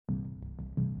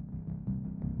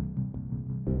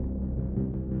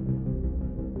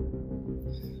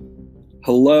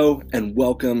Hello and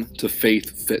welcome to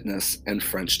Faith, Fitness, and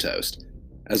French Toast.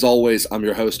 As always, I'm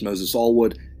your host, Moses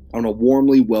Allwood. I want to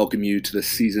warmly welcome you to the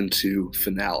Season 2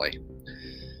 finale.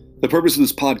 The purpose of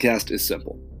this podcast is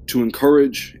simple: to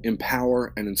encourage,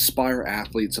 empower, and inspire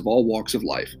athletes of all walks of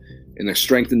life in their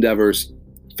strength endeavors,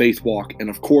 faith walk, and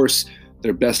of course,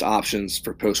 their best options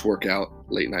for post-workout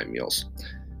late-night meals.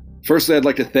 Firstly, I'd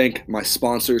like to thank my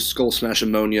sponsors, Skull Smash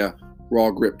Ammonia,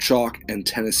 Raw Grip Chalk, and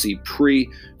Tennessee Pre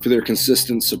for their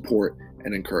consistent support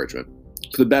and encouragement.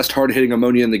 For the best hard-hitting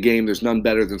ammonia in the game, there's none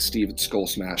better than Steve at Skull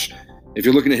Smash. If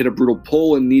you're looking to hit a brutal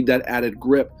pull and need that added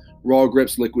grip, Raw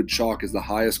Grip's Liquid Chalk is the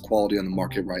highest quality on the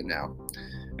market right now.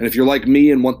 And if you're like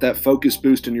me and want that focus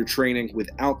boost in your training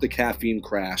without the caffeine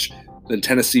crash, then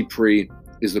Tennessee Pre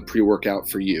is the pre-workout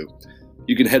for you.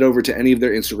 You can head over to any of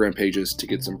their Instagram pages to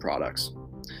get some products.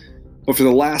 But for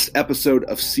the last episode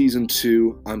of Season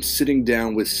 2, I'm sitting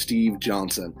down with Steve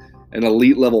Johnson, an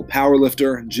elite-level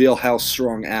powerlifter, jailhouse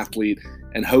strong athlete,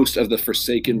 and host of the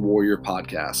Forsaken Warrior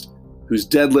podcast, whose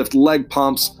deadlift leg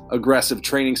pumps, aggressive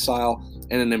training style,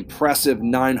 and an impressive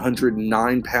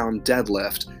 909-pound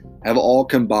deadlift have all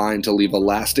combined to leave a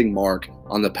lasting mark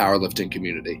on the powerlifting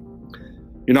community.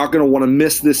 You're not going to want to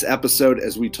miss this episode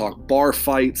as we talk bar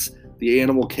fights, the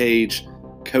animal cage,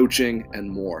 coaching,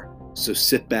 and more. So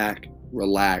sit back,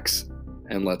 relax,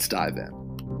 and let's dive in.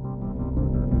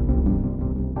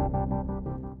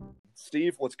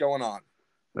 Steve, what's going on?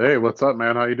 Hey, what's up,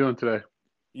 man? How you doing today?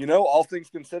 You know, all things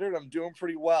considered, I'm doing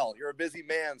pretty well. You're a busy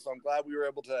man, so I'm glad we were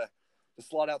able to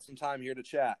slot out some time here to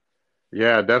chat.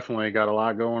 Yeah, definitely got a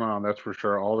lot going on. That's for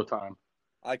sure, all the time.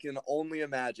 I can only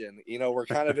imagine. You know, we're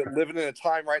kind of living in a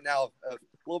time right now of a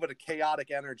little bit of chaotic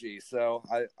energy. So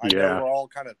I know we're all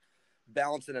kind of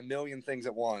balancing a million things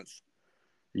at once.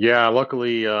 Yeah,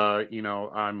 luckily,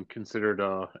 I'm considered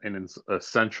an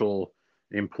essential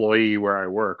employee where I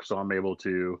work, so I'm able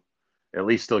to at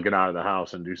least still get out of the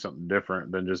house and do something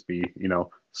different than just be,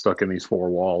 stuck in these four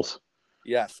walls.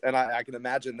 Yes, and I can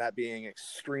imagine that being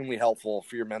extremely helpful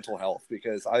for your mental health,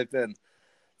 because I've been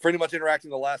pretty much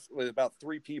interacting with about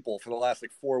 3 people for the last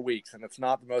 4 weeks, and it's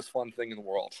not the most fun thing in the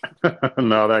world.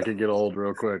 No, that could get old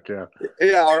real quick. Yeah.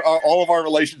 Yeah. All of our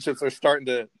relationships are starting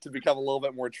to become a little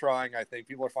bit more trying. I think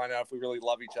people are finding out if we really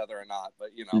love each other or not, but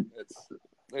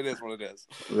it is what it is.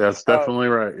 That's definitely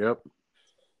right. Yep.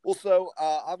 Well, so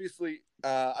obviously,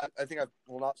 I think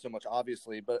not so much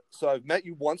obviously, but so I've met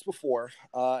you once before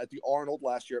at the Arnold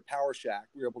last year at Power Shack.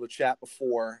 We were able to chat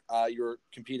before you were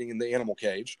competing in the animal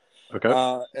cage. Okay.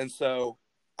 And so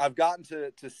I've gotten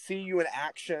to see you in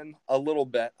action a little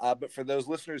bit. But for those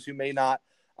listeners who may not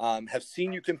have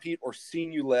seen you compete or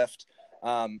seen you lift,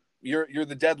 you're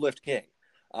the deadlift king.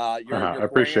 I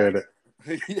appreciate it.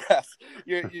 Yes.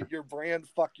 Your brand,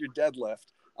 fuck your deadlift,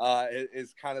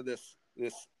 is kind of this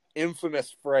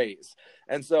infamous phrase.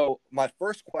 And so my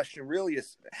first question really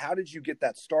is, how did you get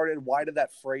that started? Why did that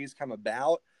phrase come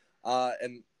about?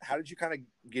 And how did you kind of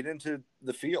get into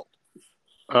the field?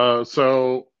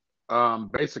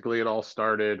 Basically it all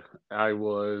started, I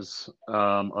was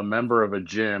a member of a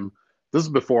gym. This is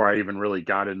before I even really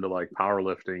got into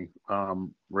powerlifting,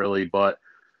 really, but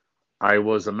I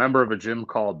was a member of a gym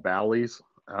called Bally's.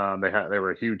 They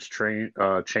were a huge chain,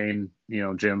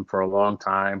 gym for a long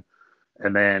time.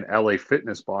 And then LA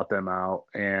Fitness bought them out.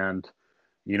 And,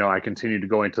 I continued to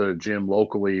go into the gym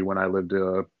locally when I lived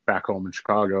back home in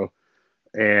Chicago.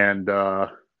 And,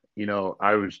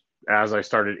 as I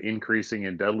started increasing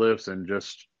in deadlifts and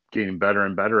just getting better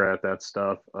and better at that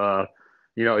stuff,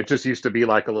 it just used to be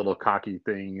like a little cocky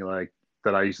thing,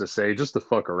 that I used to say just to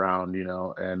fuck around,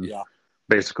 and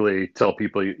basically tell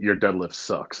people your deadlift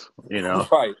sucks,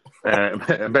 Right.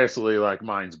 and basically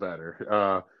mine's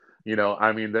better.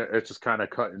 It's just kind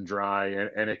of cut and dry,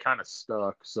 and it kind of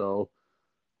stuck. So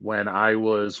when I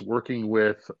was working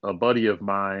with a buddy of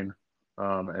mine,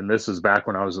 and this is back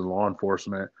when I was in law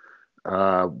enforcement,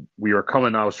 I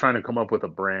was trying to come up with a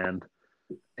brand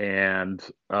and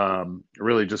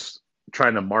really just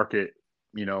trying to market,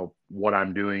 what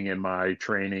I'm doing in my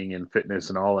training and fitness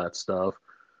and all that stuff.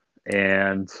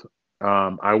 And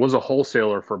I was a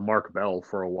wholesaler for Mark Bell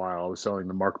for a while. I was selling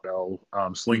the Mark Bell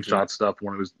slingshot stuff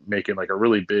when it was making a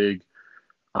really big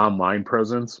online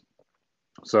presence.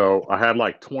 So I had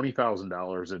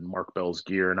 $20,000 in Mark Bell's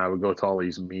gear, and I would go to all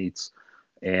these meets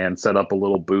and set up a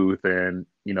little booth, and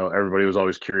everybody was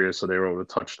always curious, so they were able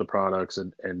to touch the products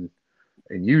and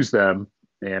use them.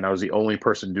 And I was the only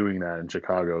person doing that in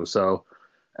Chicago. So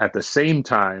at the same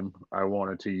time, I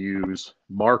wanted to use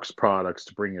Mark's products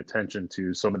to bring attention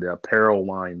to some of the apparel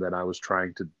line that I was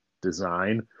trying to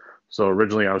design. So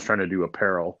originally I was trying to do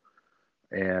apparel,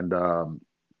 and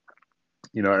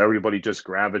everybody just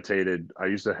gravitated. I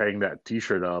used to hang that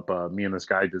T-shirt up. Me and this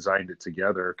guy designed it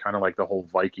together, kind of like the whole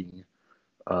Viking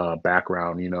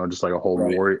background, just like a whole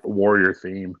Right. warrior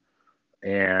theme.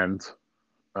 And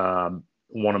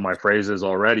one of my phrases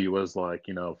already was like,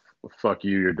 fuck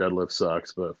you, your deadlift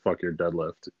sucks, but fuck your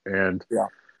deadlift. And Yeah.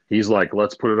 he's like,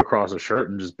 let's put it across a shirt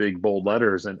in just big bold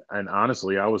letters. And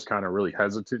honestly, I was kind of really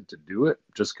hesitant to do it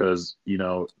just because,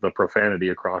 the profanity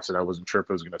across it, I wasn't sure if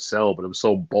it was going to sell, but it was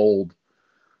so bold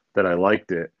that I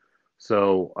liked it.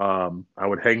 So I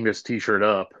would hang this T-shirt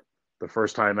up. The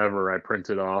first time ever I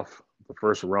printed off, the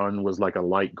first run was like a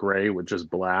light gray with just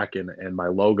black, and my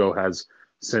logo has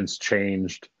since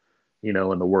changed. And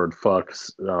the word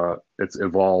 "fucks" it's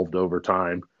evolved over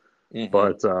time. Mm-hmm.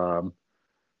 But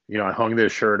I hung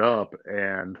this shirt up,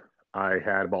 and I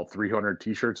had about 300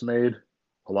 T-shirts made,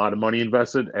 a lot of money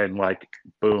invested, and like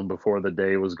boom, before the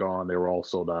day was gone, they were all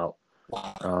sold out.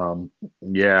 Wow.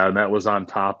 Yeah, and that was on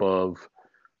top of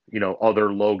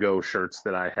other logo shirts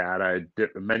that I had. I had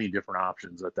many different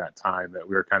options at that time that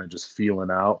we were kind of just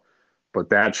feeling out. But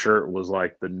that shirt was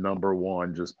like the number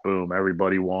one, just boom,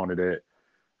 everybody wanted it.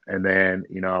 And then,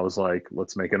 I was like,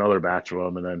 let's make another batch of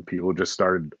them. And then people just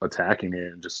started attacking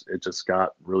it, and it just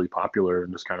got really popular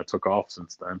and just kind of took off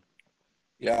since then.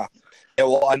 Yeah. Yeah.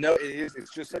 Well, I know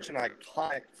it's just such an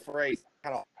iconic phrase,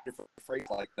 kind of different phrase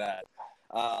like that.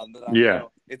 That I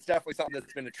know it's definitely something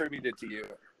that's been attributed to you.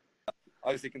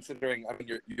 Obviously, considering, I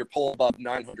mean, you're pulled above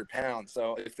 900 pounds.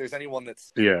 So if there's anyone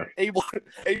that's able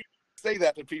to say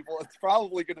that to people, it's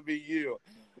probably going to be you.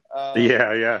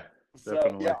 Yeah.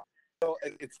 Definitely. So, yeah. So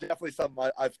it's definitely something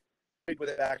I've played with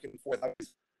it back and forth. I was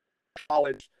in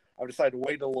college. I've decided to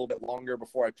wait a little bit longer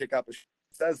before I pick up a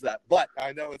says that, but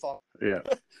I know it's on.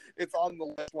 It's on the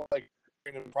list. Like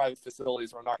in private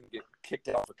facilities, we're not going to get kicked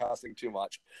out for costing too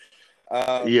much.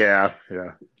 Yeah.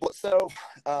 So,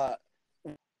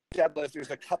 deadlift,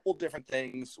 there's a couple different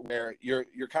things where you're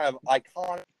kind of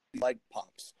iconic leg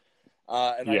pumps.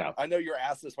 I know you're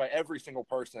asked this by every single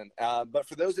person, but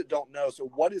for those that don't know,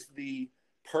 so what is the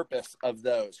purpose of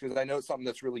those? Because I know it's something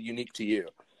that's really unique to you.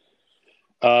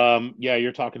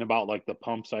 You're talking about like the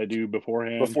pumps I do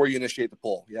beforehand before you initiate the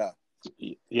pull.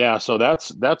 Yeah, so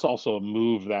that's also a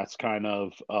move that's kind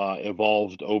of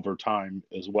evolved over time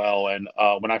as well. And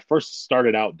when I first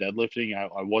started out deadlifting,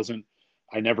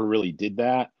 I never really did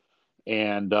that.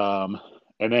 And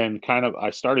then kind of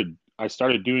I started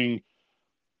doing,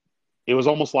 it was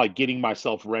almost like getting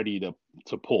myself ready to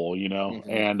pull, Mm-hmm.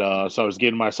 And so I was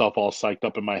getting myself all psyched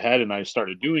up in my head, and I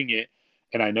started doing it,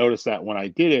 and I noticed that when I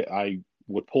did it, I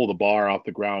would pull the bar off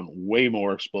the ground way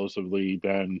more explosively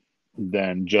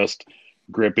than just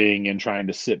gripping and trying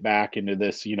to sit back into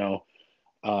this,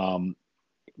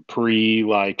 pre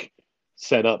like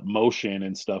set up motion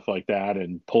and stuff like that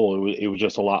and pull. It was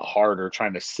just a lot harder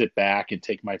trying to sit back and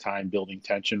take my time building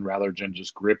tension rather than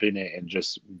just gripping it and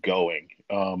just going.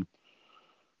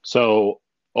 So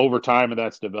over time,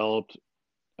 that's developed.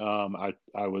 I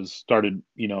was started,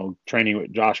 training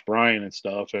with Josh Bryan and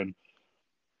stuff, and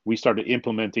we started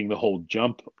implementing the whole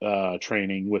jump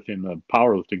training within the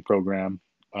powerlifting program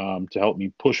to help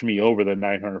me push me over the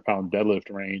 900-pound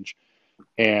deadlift range.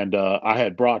 And I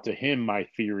had brought to him my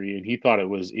theory, and he thought it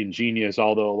was ingenious,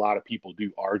 although a lot of people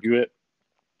do argue it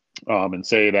and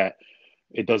say that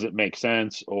it doesn't make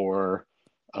sense or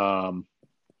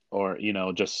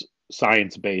just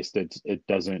science based. It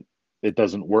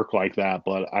doesn't work like that.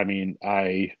 But I mean,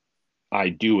 I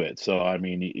do it, so I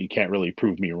mean, you can't really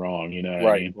prove me wrong. You know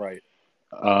what I mean? Right.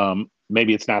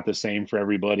 Maybe it's not the same for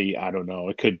everybody. I don't know.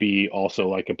 It could be also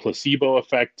like a placebo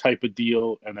effect type of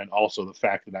deal, and then also the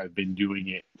fact that I've been doing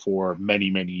it for many,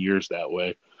 many years that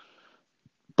way.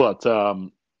 But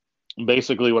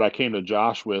basically, what I came to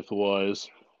Josh with was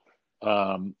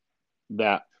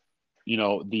that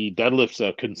the deadlift's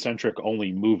a concentric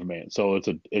only movement, so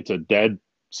it's a dead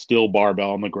still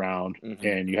barbell on the ground, Mm-hmm.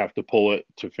 and you have to pull it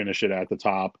to finish it at the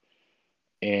top.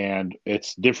 And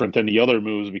it's different than the other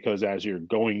moves because as you're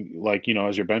going, like,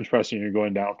 as you're bench pressing, you're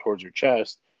going down towards your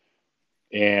chest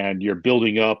and you're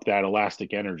building up that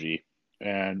elastic energy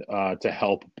and to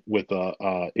help with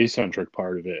the eccentric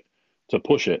part of it to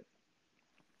push it.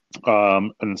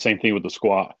 And the same thing with the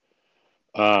squat.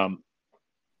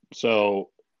 So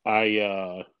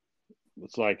I,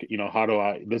 it's like, how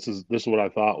do this is what I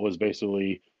thought was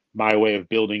basically my way of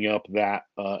building up that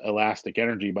elastic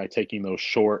energy by taking those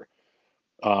short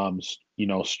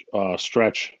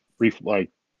stretch, like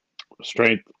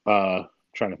strength,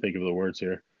 trying to think of the words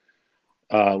here,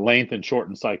 length and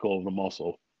shorten cycle of the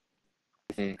muscle,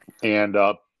 Mm-hmm. and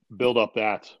build up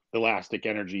that elastic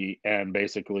energy and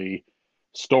basically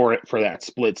store it for that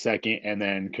split second, and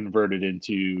then convert it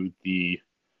into the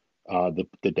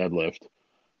deadlift.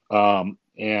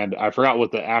 And I forgot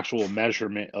what the actual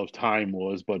measurement of time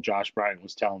was, but Josh Bryant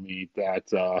was telling me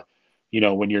that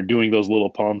when you're doing those little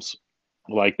pumps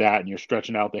like that, and you're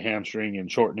stretching out the hamstring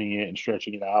and shortening it and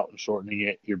stretching it out and shortening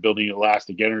it, you're building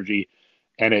elastic energy,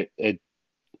 and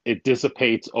it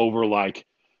dissipates over like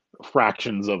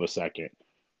fractions of a second,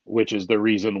 which is the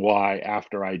reason why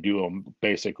after I do them,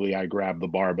 basically I grab the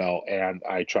barbell and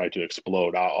I try to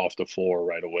explode out off the floor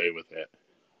right away with it.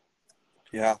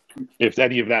 Yeah. If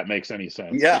any of that makes any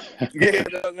sense. Yeah. Yeah.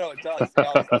 No, it does. No,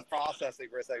 I was processing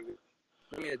for a second.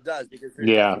 I mean, it does, because there's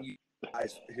Yeah. definitely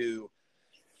guys who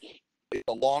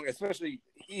belong, especially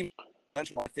even I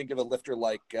think of a lifter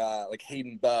like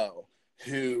Hayden Bowe,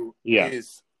 who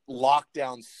is locked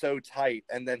down so tight,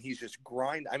 and then he's just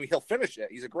grind. I mean, he'll finish it.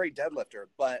 He's a great deadlifter,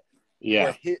 but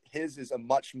where his is a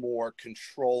much more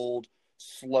controlled,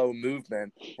 slow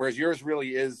movement, whereas yours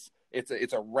really is. It's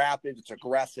a rapid, it's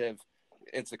aggressive,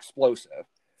 it's explosive.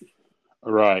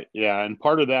 Right. Yeah. And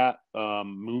part of that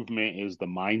movement is the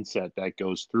mindset that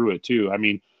goes through it too. I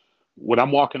mean, when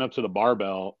I'm walking up to the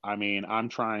barbell, I mean, I'm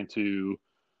trying to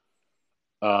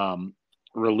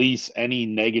release any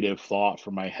negative thought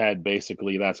from my head,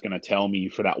 basically, that's going to tell me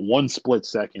for that one split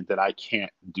second that I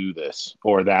can't do this,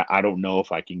 or that I don't know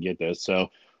if I can get this. So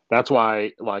that's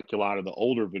why, like a lot of the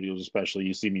older videos, especially,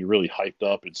 you see me really hyped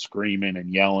up and screaming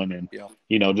and yelling and,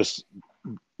 just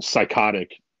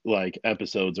psychotic like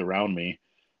episodes around me,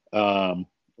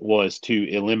 was to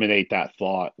eliminate that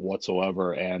thought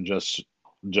whatsoever and just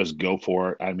go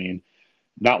for it. I mean,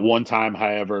 not one time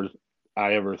I ever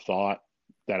thought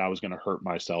that I was going to hurt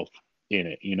myself in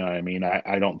it. You know what I mean?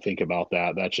 I don't think about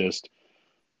that. That's just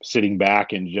sitting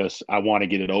back and just, I want to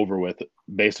get it over with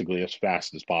basically as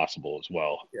fast as possible as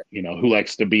well. Yeah. Who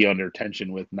likes to be under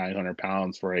tension with 900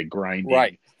 pounds for a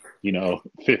grinding,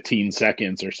 15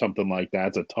 seconds or something like that?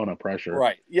 It's a ton of pressure.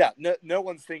 Right. Yeah. No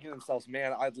one's thinking to themselves,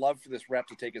 man, I'd love for this rep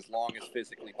to take as long as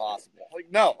physically possible.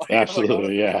 Like, no.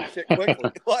 Absolutely. Yeah.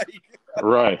 Quickly.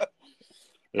 Right.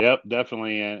 Yep,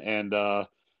 definitely. And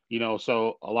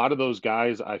so a lot of those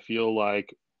guys, I feel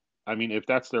like, I mean, if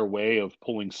that's their way of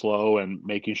pulling slow and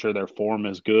making sure their form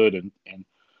is good and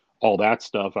all that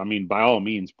stuff, I mean, by all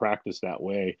means, practice that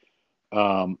way.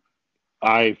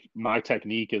 My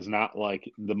technique is not like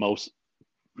the most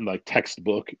like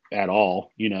textbook at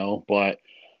all, but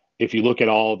if you look at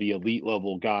all the elite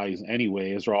level guys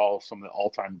anyways, they're all some of the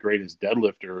all-time greatest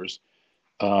deadlifters.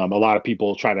 A lot of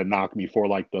people try to knock me for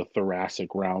like the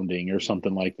thoracic rounding or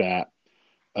something like that.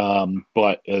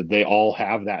 But they all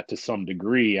have that to some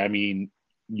degree. I mean,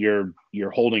 you're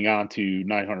holding on to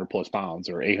 900 plus pounds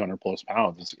or 800 plus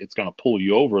pounds. It's going to pull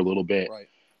you over a little bit. Right.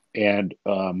 And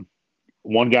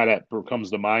one guy that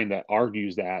comes to mind that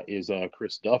argues that is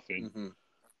Chris Duffin. Mm-hmm.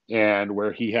 And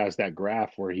where he has that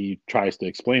graph where he tries to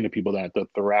explain to people that the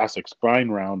thoracic spine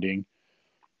rounding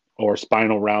or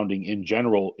spinal rounding in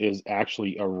general is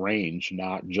actually a range,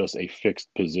 not just a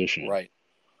fixed position. Right.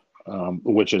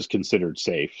 Which is considered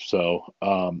safe. So,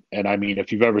 and I mean,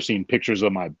 if you've ever seen pictures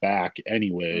of my back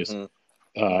anyways,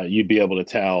 you'd be able to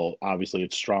tell, obviously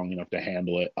it's strong enough to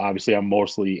handle it. Obviously I'm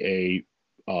mostly a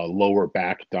lower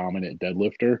back dominant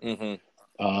deadlifter.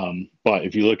 Mm-hmm. But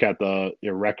if you look at the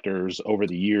erectors over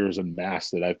the years and mass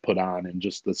that I've put on and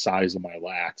just the size of my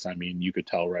lats, I mean, you could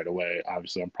tell right away,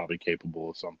 obviously I'm probably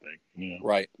capable of something,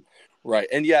 Right. Right.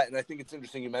 And yeah, and I think it's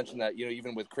interesting you mentioned that,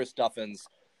 even with Chris Duffin's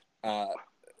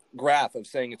graph of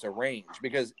saying it's a range,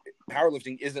 because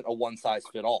powerlifting isn't a one size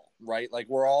fit all, right? Like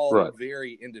we're all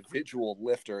very individual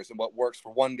lifters, and what works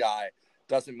for one guy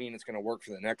doesn't mean it's going to work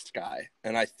for the next guy.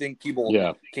 And I think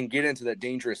people can get into that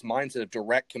dangerous mindset of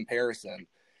direct comparison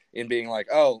in being like,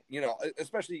 oh,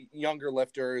 especially younger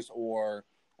lifters or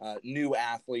new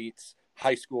athletes,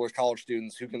 high schoolers, college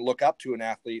students who can look up to an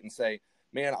athlete and say,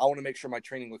 man, I want to make sure my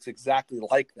training looks exactly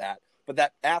like that. But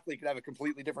that athlete could have a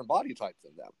completely different body type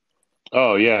than them.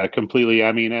 Oh yeah, completely.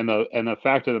 I mean, and the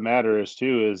fact of the matter is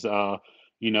too is,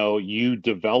 you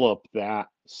develop that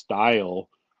style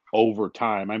over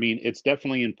time. I mean, it's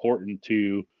definitely important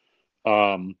to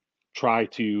try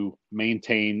to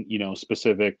maintain,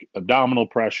 specific abdominal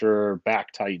pressure,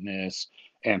 back tightness,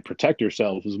 and protect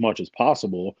yourself as much as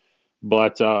possible.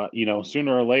 But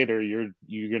sooner or later,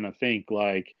 you're gonna think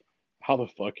like, how the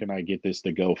fuck can I get this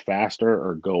to go faster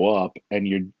or go up? And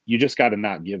you just got to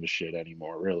not give a shit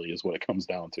anymore. Really, is what it comes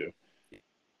down to.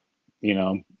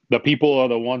 The people are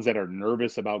the ones that are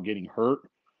nervous about getting hurt.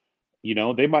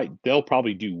 They'll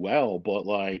probably do well, but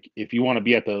like if you want to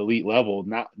be at the elite level,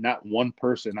 not one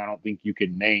person I don't think you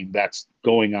can name that's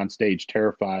going on stage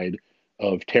terrified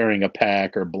of tearing a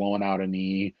pec or blowing out a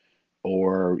knee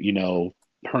or,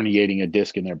 herniating a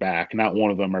disc in their back. Not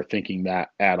one of them are thinking that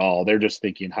at all. They're just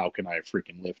thinking, how can I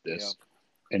freaking lift Yeah. this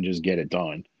and just get it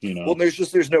done, Well,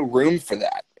 there's no room for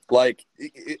that. Like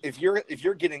if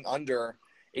you're getting under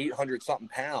 800 something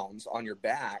pounds on your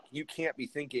back, you can't be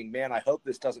thinking, man, I hope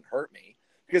this doesn't hurt me.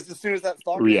 Because as soon as that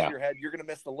thought goes Yeah. through your head, you're going to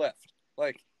miss the lift.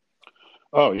 Like,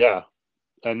 Oh, yeah.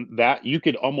 And that you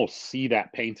could almost see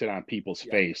that painted on people's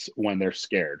Yeah. face when they're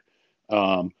scared.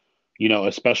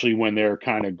 Especially when they're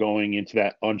kind of going into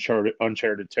that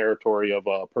uncharted territory of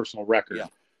a personal record,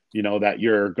 that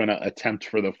you're going to attempt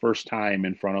for the first time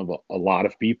in front of a lot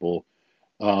of people.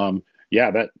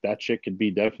 That shit could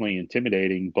be definitely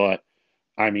intimidating, but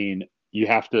I mean, you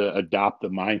have to adopt the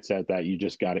mindset that you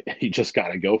just got to you just got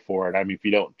to go for it. I mean, if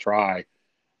you don't try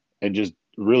and just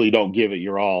really don't give it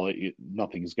your all,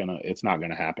 it's not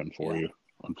gonna happen for you,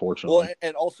 unfortunately. Well,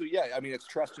 and also, I mean, it's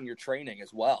trusting your training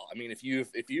as well. I mean, if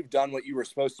you've done what you were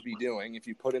supposed to be doing, if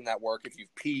you put in that work, if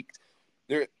you've peaked,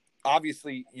 there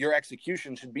obviously your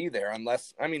execution should be there.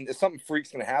 Unless, I mean, if something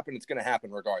freak's going to happen, it's going to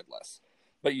happen regardless.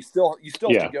 But you still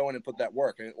have to go in and put that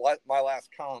work. And my last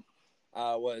comp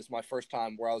was my first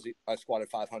time where I squatted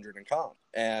 500 in comp,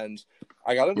 and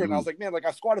I got into it and I was like, man, like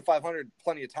I squatted 500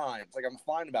 plenty of times, like I'm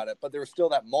fine about it, but there was still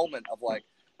that moment of like,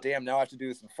 damn, now I have to do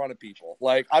this in front of people.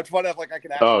 Like I'm trying to like I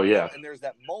can actually and there's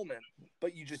that moment,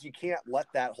 but you can't let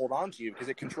that hold on to you because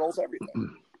it controls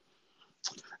everything.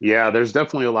 Yeah, there's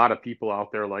definitely a lot of people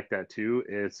out there like that too.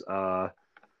 It's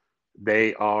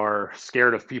they are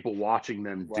scared of people watching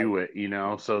them do it,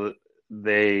 so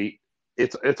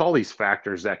it's all these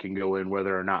factors that can go in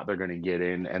whether or not they're going to get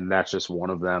in, and that's just one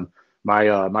of them.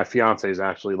 My fiance is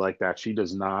actually like that. She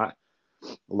does not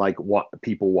like what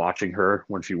people watching her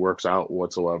when she works out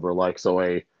whatsoever. Like, so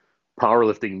a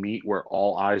powerlifting meet where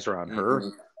all eyes are on her,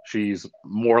 she's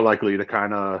more likely to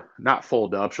kind of not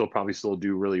fold up. She'll probably still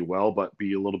do really well, but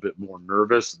be a little bit more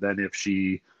nervous than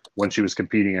when she was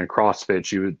competing in CrossFit,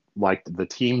 she would like the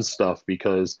team stuff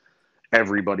because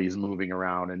everybody's moving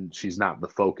around and she's not the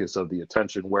focus of the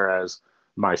attention. Whereas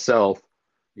myself,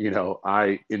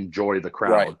 I enjoy the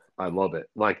crowd. Right. I love it.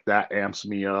 Like that amps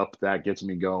me up. That gets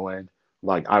me going.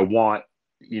 Like I want,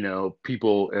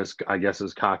 people as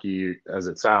cocky as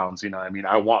it sounds,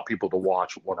 I want people to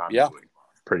watch what I'm doing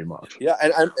pretty much. Yeah.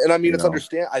 And I mean, it's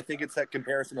understand. I think it's that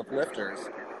comparison of lifters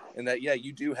and that,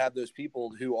 you do have those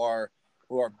people who are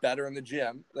better in the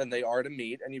gym than they are to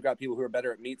meet. And you've got people who are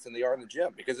better at meets than they are in the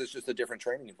gym because it's just a different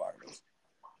training environment.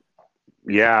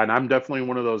 Yeah. And I'm definitely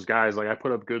one of those guys. Like I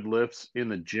put up good lifts in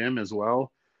the gym as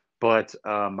well, but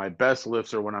my best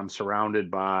lifts are when I'm surrounded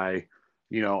by,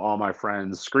 all my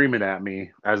friends screaming at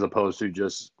me as opposed to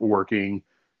just working,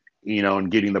 and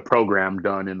getting the program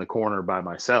done in the corner by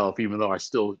myself, even though I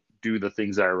still do the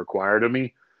things that are required of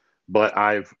me. But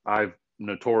I've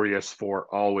notorious for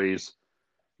always,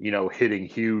 hitting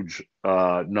huge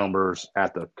numbers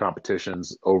at the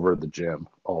competitions over the gym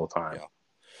all the time. Yeah.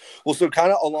 Well, so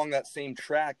kind of along that same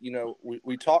track,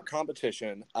 we talk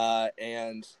competition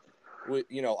and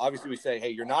obviously we say, hey,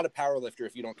 you're not a power lifter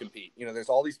if you don't compete. There's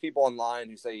all these people online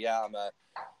who say, yeah,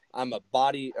 I'm a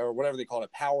body or whatever they call it,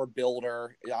 a power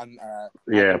builder. I'm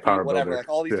power whatever, builder. like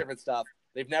all these different stuff.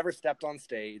 They've never stepped on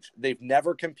stage. They've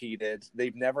never competed.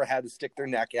 They've never had to stick their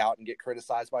neck out and get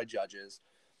criticized by judges.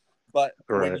 But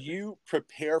when you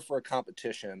prepare for a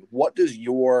competition, what does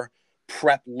your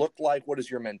prep look like? What does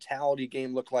your mentality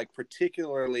game look like?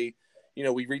 Particularly,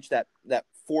 we reach that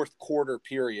fourth quarter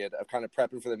period of kind of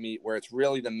prepping for the meet where it's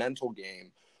really the mental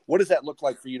game. What does that look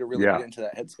like for you to really get into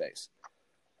that headspace?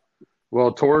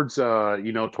 Well, towards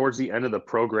the end of the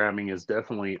programming is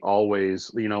definitely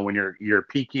always, when you're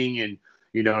peaking and,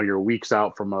 you're weeks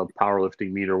out from a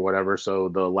powerlifting meet or whatever. So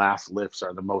the last lifts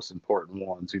are the most important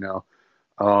ones,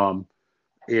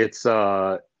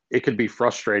 it could be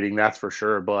frustrating, that's for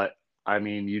sure. But I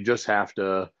mean, you just have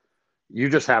to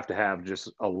have just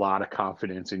a lot of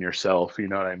confidence in yourself. You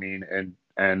know what I mean?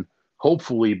 And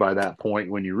hopefully by that point,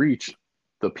 when you reach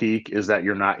the peak, is that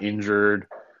you're not injured,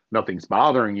 nothing's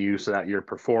bothering you, so that you're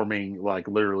performing like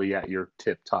literally at your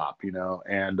tip top,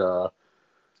 and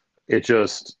it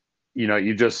just,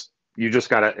 you just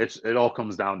gotta, it all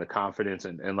comes down to confidence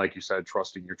and like you said,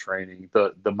 trusting your training.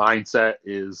 The mindset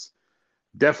is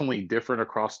definitely different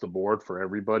across the board for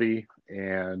everybody.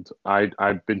 And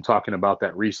I've been talking about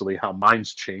that recently, how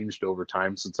mine's changed over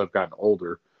time since I've gotten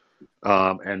older,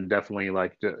 and definitely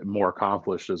like more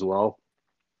accomplished as well,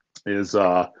 is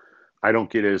I don't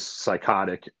get as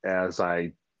psychotic as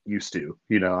I used to.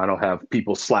 I don't have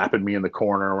people slapping me in the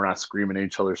corner. We're not screaming at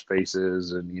each other's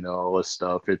faces and, all this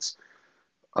stuff.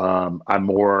 I'm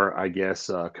more, I guess,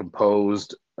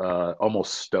 composed,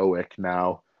 almost stoic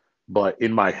now, but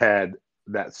in my head,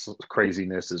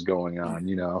 craziness is going on,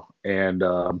 and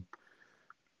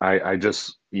I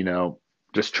just,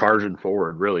 just charging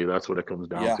forward. Really, that's what it comes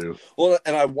down Yeah. to. Well,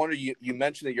 and I wonder, you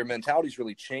mentioned that your mentality's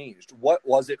really changed. What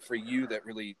was it for you that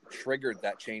really triggered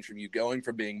that change from you going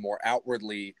from being more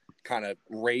outwardly kind of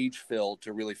rage filled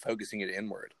to really focusing it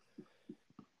inward?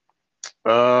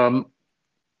 Um,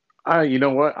 you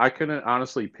know what? I couldn't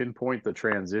honestly pinpoint the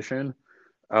transition.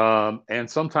 And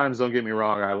sometimes, don't get me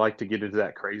wrong, I like to get into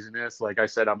that craziness. Like I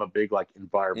said, I'm a big like Mm-hmm.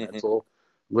 environmental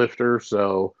lifter,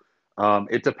 so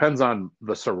it depends on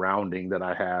the surrounding that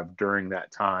I have during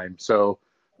that time. So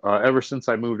ever since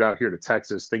I moved out here to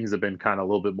Texas, things have been kind of a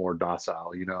little bit more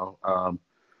docile,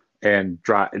 and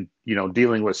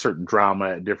dealing with certain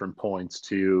drama at different points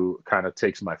to kind of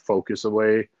takes my focus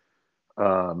away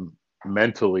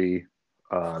mentally.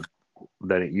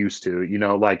 Than it used to.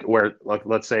 Like where, like,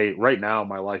 let's say right now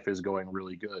my life is going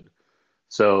really good.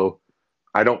 So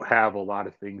I don't have a lot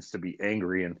of things to be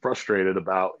angry and frustrated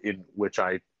about, in which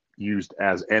I used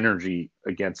as energy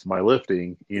against my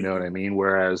lifting. You know Mm-hmm. what I mean?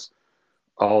 Whereas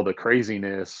all the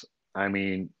craziness, I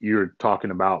mean, you're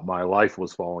talking about my life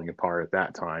was falling apart at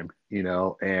that time,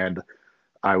 and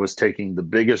I was taking the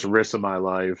biggest risks of my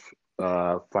life,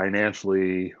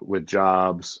 financially, with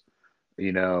jobs,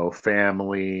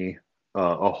 family,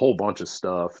 a whole bunch of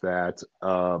stuff that,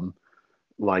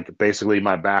 like, basically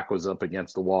my back was up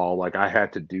against the wall. Like I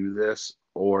had to do this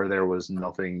or there was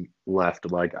nothing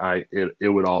left. Like it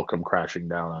would all come crashing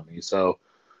down on me. So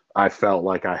I felt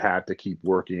like I had to keep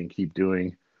working and keep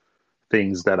doing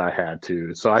things that I had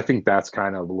to. So I think that's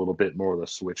kind of a little bit more of the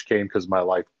switch came, because my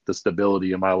life, the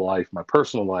stability in my life, my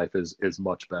personal life is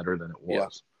much better than it Yeah.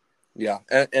 was. Yeah.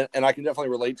 And I can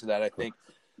definitely relate to that. I think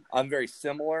I'm very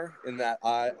similar in that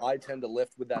I tend to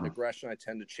lift with that aggression. I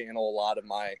tend to channel a lot of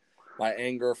my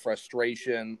anger,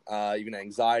 frustration, even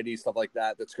anxiety, stuff like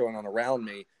that that's going on around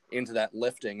me into that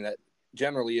lifting. That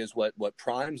generally is what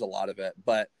primes a lot of it.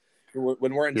 But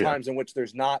when we're in Yeah. times in which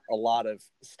there's not a lot of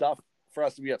stuff for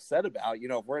us to be upset about,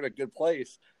 if we're in a good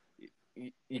place,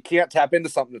 you can't tap into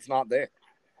something that's not there.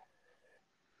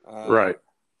 Right.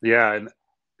 Yeah. And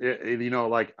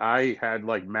like I had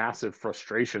like massive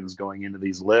frustrations going into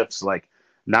these lifts. Like,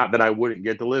 not that I wouldn't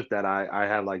get the lift, that I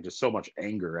had like just so much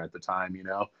anger at the time,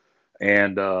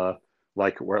 and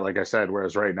like I said,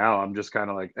 whereas right now I'm just kind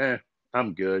of like,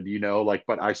 I'm good, like,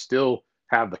 but I still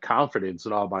have the confidence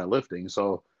in all my lifting.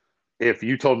 So if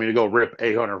you told me to go rip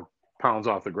 800 pounds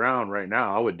off the ground right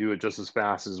now, I would do it just as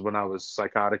fast as when I was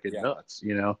psychotic and Yeah. nuts.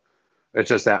 It's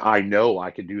just that I know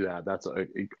I can do that. That's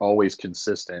always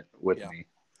consistent with Yeah. me.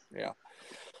 Yeah.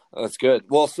 That's good.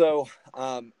 Well, so,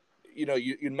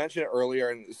 you mentioned it earlier,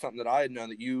 and it's something that I had known,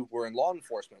 that you were in law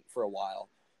enforcement for a while,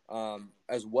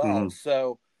 as well. Mm-hmm.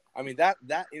 So, I mean, that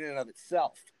in and of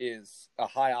itself is a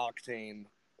high octane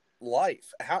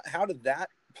life. How did that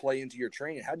play into your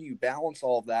training? How do you balance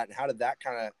all of that, and how did that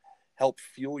kind of help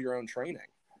fuel your own training?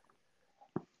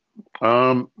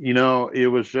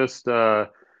 It was just that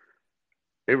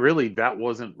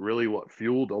wasn't really what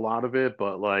fueled a lot of it,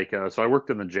 but like so I worked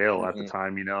in the jail at the Mm-hmm.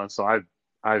 time, and so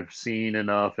I've seen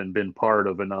enough and been part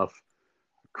of enough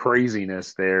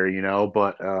craziness there,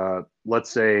 but let's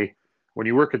say when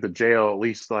you work at the jail, at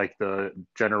least like the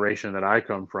generation that I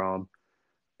come from,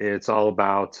 it's all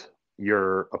about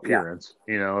your Yeah. appearance.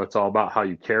 It's all about how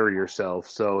you carry yourself.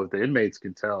 So if the inmates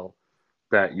can tell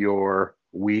that you're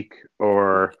weak,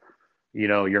 or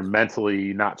you're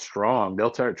mentally not strong, they'll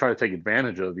try to take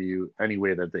advantage of you any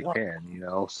way that they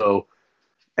can. So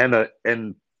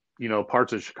and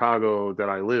parts of Chicago that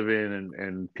I live in,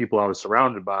 and people I was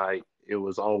surrounded by, it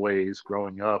was always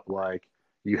growing up like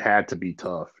you had to be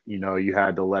tough. You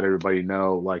had to let everybody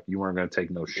know like you weren't going to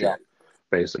take no Yeah. shit,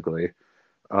 basically.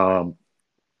 um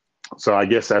so I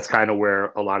guess that's kind of where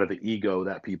a lot of the ego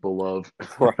that people love,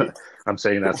 Right. I'm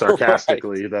saying that Right.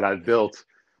 sarcastically, that I've built,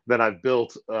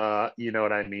 you know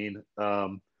what I mean?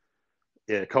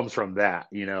 It comes from that,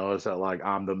 is that like,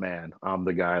 I'm the man, I'm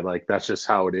the guy. Like, that's just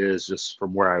how it is, just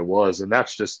from where I was. And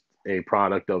that's just a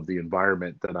product of the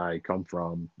environment that I come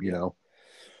from, Yeah.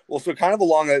 Well, so kind of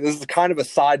this is kind of a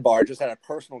sidebar, just out of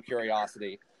personal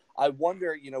curiosity. I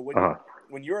wonder, Uh,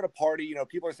 when you're at a party,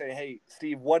 people are saying, "Hey,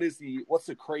 Steve, what's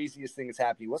the craziest thing that's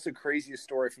happened? What's the craziest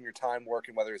story from your time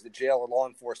working, whether it's the jail or law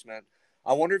enforcement?"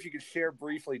 I wonder if you could share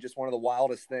briefly just one of the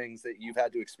wildest things that you've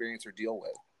had to experience or deal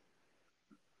with.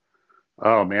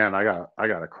 oh man, I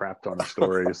got a crap ton of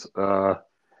stories.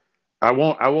 I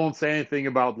won't say anything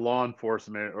about law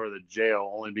enforcement or the jail,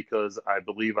 only because I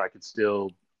believe I could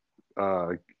still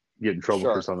uh, get in trouble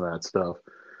for Sure. some of that stuff.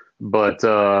 But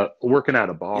working at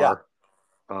a Yeah. bar,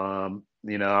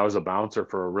 I was a bouncer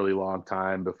for a really long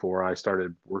time before I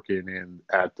started working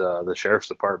at the sheriff's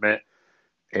department.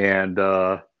 And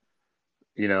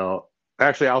you know,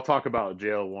 actually, I'll talk about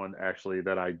jail one actually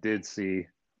that I did see,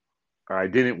 or I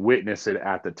didn't witness it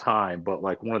at the time, but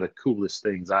like one of the coolest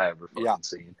things I ever Yeah. fucking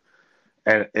seen.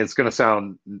 And it's gonna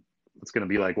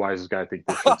be like, why does this guy think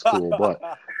this shit's cool? But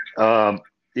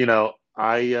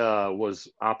I was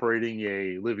operating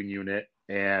a living unit,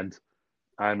 and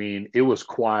I mean, it was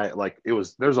quiet. Like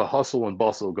there's a hustle and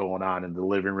bustle going on in the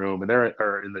living room, and they're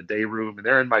or in the day room, and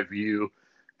they're in my view.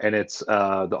 And it's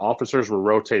the officers were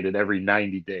rotated every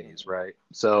 90 days, right?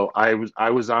 So I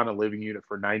was on a living unit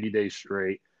for 90 days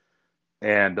straight,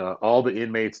 and all the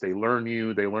inmates, they learn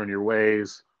you, they learn your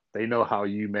ways, they know how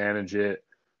you manage it,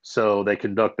 so they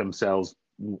conduct themselves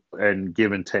and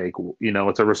give and take.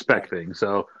 It's a respect Right. thing.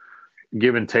 So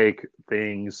give and take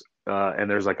things, and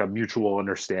there's like a mutual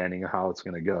understanding of how it's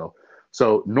going to go.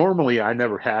 So normally I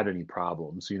never had any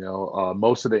problems.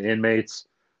 Most of the inmates,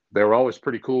 they were always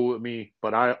pretty cool with me,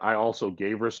 but I also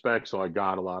gave respect, so I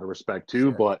got a lot of respect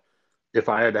too. Sure. But if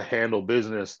I had to handle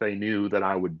business, they knew that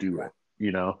I would do Right.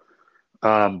 it.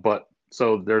 But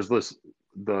so there's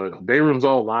the day room's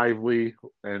all lively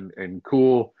and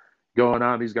cool going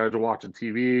on. These guys are watching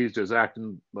TVs, just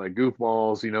acting like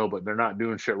goofballs, but they're not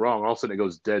doing shit wrong. All of a sudden it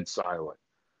goes dead silent,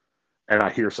 and I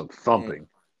hear some Mm. thumping,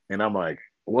 and I'm like,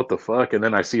 what the fuck? And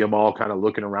then I see them all kind of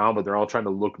looking around, but they're all trying to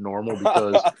look normal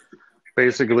because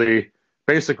basically,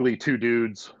 basically two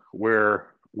dudes were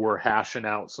hashing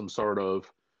out some sort of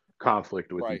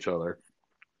conflict with Right. each other.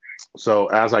 So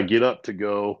as I get up to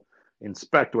go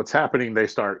inspect what's happening, they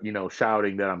start,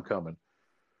 shouting that I'm coming.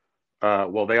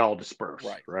 Well, they all disperse,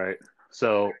 Right. right?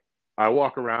 So I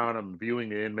walk around, I'm viewing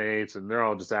the inmates, and they're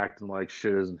all just acting like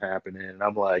shit isn't happening. And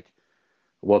I'm like,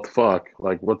 what the fuck?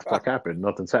 Like, what the fuck happened?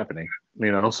 Nothing's happening,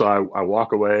 So I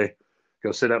walk away,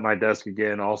 go sit at my desk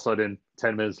again. All of a sudden,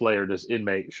 10 minutes later, this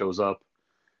inmate shows up,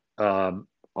 um,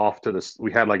 off to this.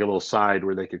 We had like a little side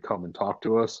where they could come and talk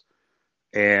to us.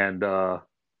 And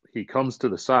he comes to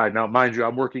the side. Now, mind you,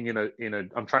 I'm working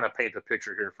I'm trying to paint a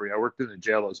picture here for you. I worked in a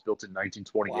jail that was built in Wow.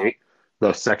 1928,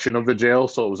 the section of the jail,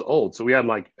 so it was old. So we had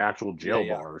like actual Yeah. jail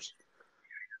Yeah. bars.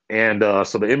 And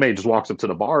so the inmate just walks up to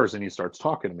the bars and he starts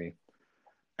talking to me.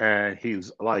 And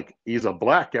he's a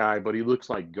black guy, but he looks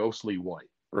like ghostly white,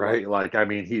 Right. right? Like, I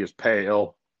mean, he is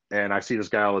pale. And I see this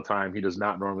guy all the time. He does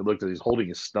not normally look, he's holding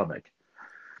his stomach.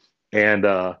 And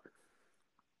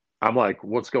I'm like,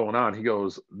 what's going on?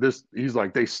 He's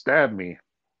like, they stabbed me.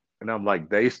 And I'm like,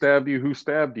 they stabbed you? Who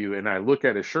stabbed you? And I look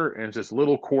at his shirt, and it's just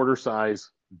little quarter size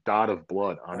dot of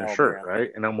blood on his Oh shirt, man.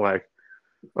 right? And I'm like,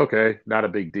 okay, not a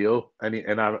big deal.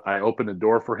 And I open the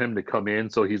door for him to come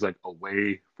in, so he's like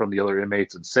away from the other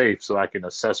inmates and safe, so I can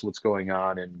assess what's going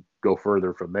on and go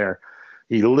further from there.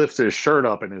 He lifts his shirt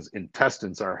up, and his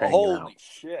intestines are hanging out. Holy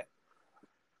shit.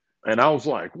 And I was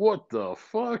like, what the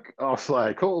fuck? I was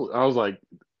like, holy, I was like,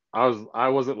 I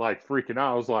wasn't like freaking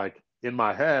out. I was like, in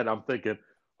my head, I'm thinking,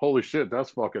 holy shit,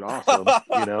 that's fucking awesome,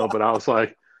 But I was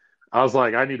like,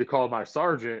 I need to call my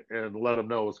sergeant and let him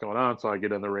know what's going on. So I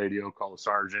get on the radio, call the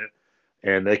sergeant,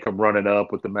 and they come running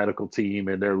up with the medical team,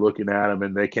 and they're looking at him,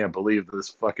 and they can't believe this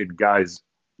fucking guy's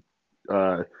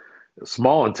uh,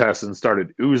 small intestine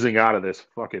started oozing out of this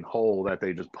fucking hole that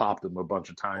they just popped him a bunch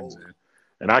of times Oh. in.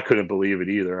 And I couldn't believe it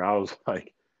either. I was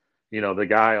like, the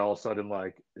guy all of a sudden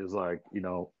like is like,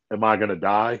 am I gonna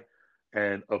die?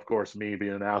 And of course, me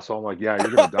being an asshole, I'm like, yeah, you're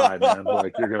gonna die, man.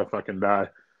 Like, you're gonna fucking die.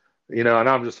 And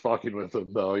I'm just fucking with him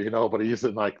though, but he's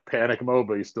in like panic mode,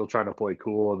 but he's still trying to play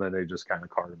cool. And then they just kind of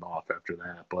cart him off after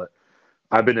that. But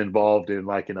I've been involved in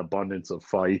like an abundance of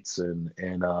fights and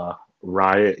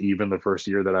riot. Even the first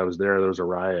year that I was there was a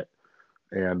riot.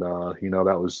 And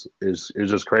that is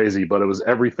just crazy. But it was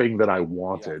everything that I Yeah.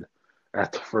 wanted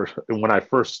at the first when I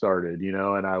first started,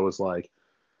 and I was like,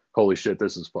 holy shit,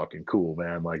 this is fucking cool,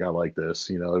 man. Like, I like this.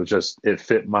 It was just it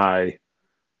fit my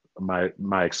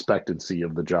expectancy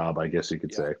of the job, I guess you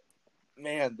could Yeah. say.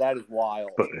 Man, that is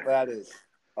wild. But That is.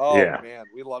 Oh yeah. man,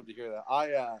 we love to hear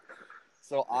that.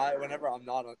 Whenever I'm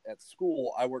not at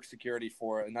school, I work security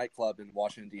for a nightclub in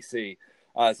Washington D.C.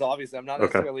 So obviously, I'm not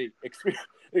Okay. necessarily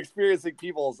experiencing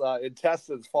people's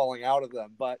intestines falling out of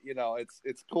them, but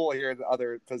it's cool hearing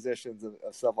other positions and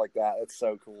stuff like that. It's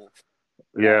so cool.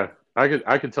 Yeah. I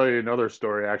could tell you another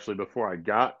story actually. Before I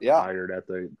got Yeah. hired at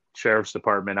the sheriff's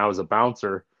department, I was a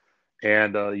bouncer,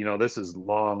 and this is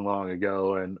long, long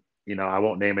ago, and I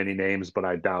won't name any names, but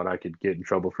I doubt I could get in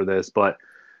trouble for this. But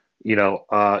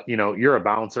you're a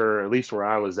bouncer, at least where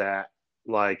I was at,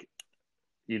 like,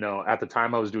 you know, at the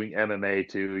time I was doing MMA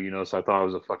too, you know, so I thought I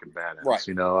was a fucking badass, Right.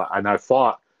 you know, and I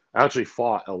actually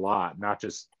fought a lot, not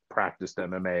just practiced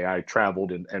MMA. I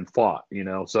traveled and fought, you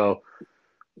know, so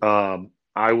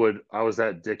I was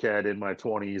that dickhead in my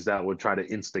 20s that would try to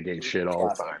instigate shit all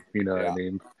the Classic. time, you know what I Yeah.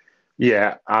 mean?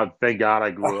 Yeah, thank God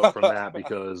I grew up from that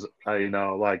because you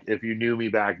know, like if you knew me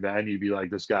back then, you'd be like,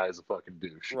 this guy is a fucking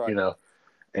douche, Right. you know,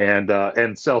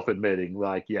 and self-admitting,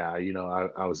 like, yeah, you know,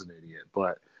 I was an idiot,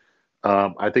 but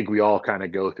I think we all kind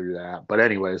of go through that. But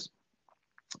anyways,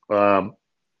 um,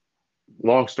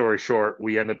 long story short,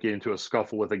 we end up getting into a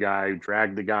scuffle with a guy,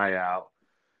 dragged the guy out,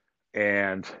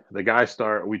 and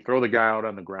we throw the guy out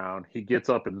on the ground. He gets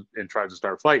up and tries to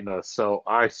start fighting us. So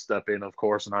I step in, of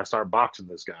course, and I start boxing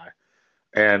this guy.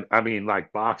 And I mean,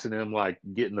 like boxing him, like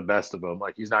getting the best of him,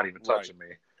 like he's not even touching me.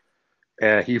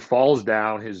 And he falls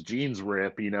down, his jeans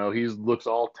rip, you know, he looks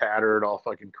all tattered, all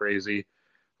fucking crazy.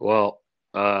 Well,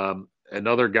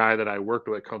 another guy that I worked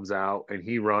with comes out and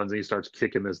he runs and he starts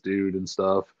kicking this dude and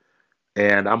stuff.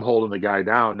 And I'm holding the guy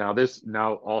down.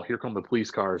 Here come the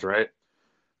police cars, right?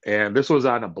 And this was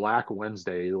on a Black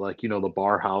Wednesday, like, you know, the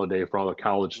bar holiday for all the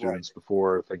college students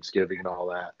before Thanksgiving and all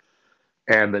that.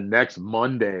 And the next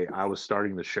Monday, I was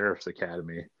starting the sheriff's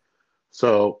academy.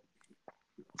 So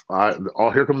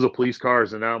here comes the police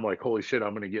cars, and now I'm like, holy shit,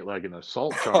 I'm going to get like an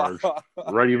assault charge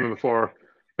right even before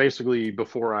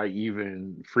I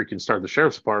even freaking start the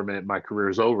sheriff's department. My career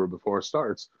is over before it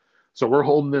starts. So we're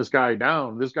holding this guy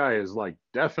down. This guy is like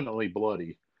definitely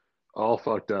bloody, all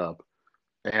fucked up.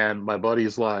 And my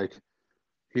buddy's like,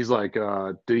 he's like,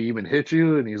 did he even hit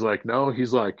you? And he's like, no.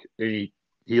 He's like, he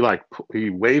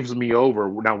waves me over.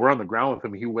 Now we're on the ground with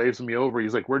him. He waves me over.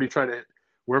 He's like, where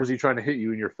was he trying to hit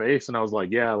you in your face? And I was like,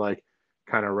 yeah, like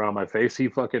kind of around my face.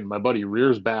 My buddy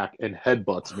rears back and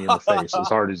headbutts me in the face as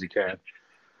hard as he can.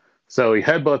 So he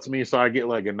headbutts me. So I get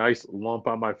like a nice lump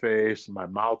on my face. My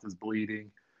mouth is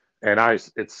bleeding and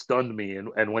it stunned me.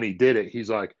 And when he did it, he's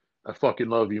like, I fucking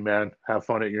love you, man. Have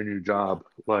fun at your new job.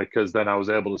 Like, cause then I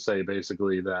was able to say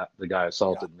basically that the guy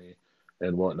assaulted me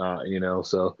and whatnot, you know,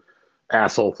 so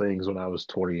asshole things when I was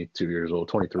 22 years old,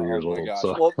 23 years old. Gosh.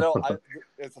 So, well, no,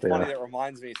 it's funny that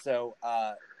reminds me. So,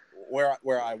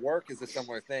 where I work is a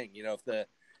similar thing. You know,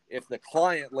 if the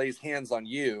client lays hands on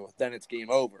you, then it's game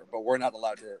over, but we're not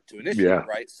allowed to initiate,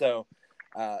 right? So,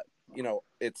 you know,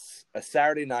 it's a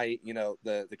Saturday night, you know,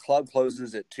 the club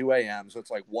closes at 2 a.m. So it's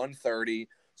like 1:30.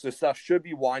 So stuff should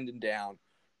be winding down,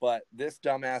 but this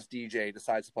dumbass DJ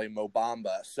decides to play Mo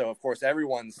Bamba. So of course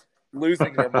everyone's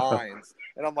losing their minds,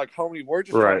 and I'm like, homie, we're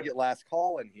just trying to get last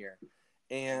call in here,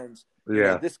 and you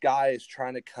know, this guy is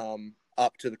trying to come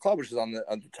up to the club, which is on the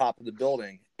top of the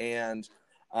building, and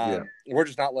we're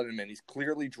just not letting him in. He's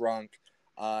clearly drunk,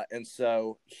 and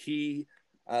so he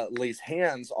lays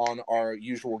hands on our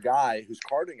usual guy who's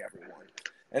carding everyone.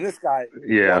 And this guy,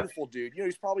 wonderful dude, you know,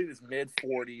 he's probably in his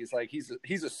mid-40s. Like,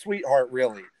 he's a sweetheart,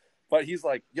 really. But he's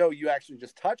like, yo, you actually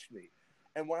just touched me.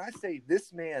 And when I say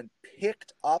this man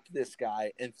picked up this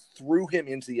guy and threw him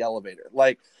into the elevator,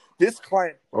 like, this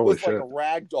client was like a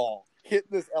rag doll, hit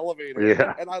this elevator.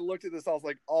 Yeah. And I looked at this, I was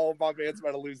like, oh, my man's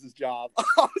about to lose his job. I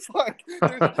was like,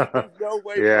 there's no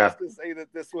way for us to say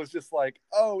that this was just like,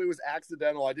 oh, it was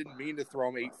accidental. I didn't mean to throw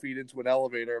him 8 feet into an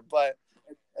elevator. But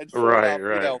and sure enough,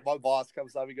 you know, my boss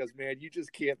comes up, he goes, man, you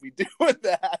just can't be doing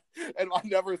that. And I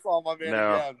never saw my man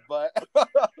again. But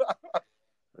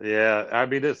yeah, I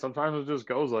mean, sometimes it just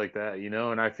goes like that, you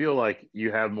know, and I feel like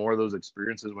you have more of those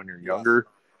experiences when you're younger.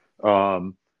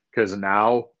 Because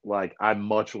now, like, I'm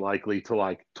much likely to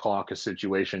like talk a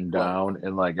situation down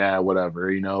and like,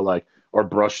 whatever, you know, like, or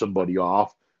brush somebody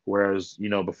off. Whereas, you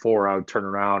know, before I would turn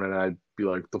around and I'd be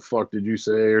like, the fuck did you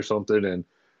say, or something? And,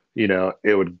 you know,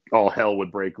 all hell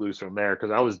would break loose from there. Cause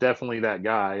I was definitely that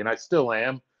guy, and I still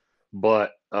am,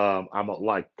 but I'm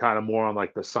like kind of more on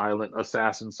like the silent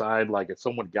assassin side. Like, if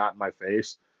someone got in my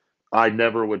face, I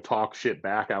never would talk shit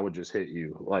back. I would just hit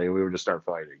you. Like, we would just start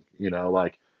fighting, you know,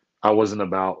 like I wasn't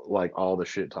about like all the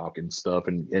shit talking stuff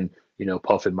and, you know,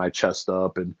 puffing my chest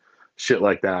up and shit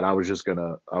like that. I was just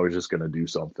gonna do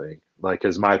something, like,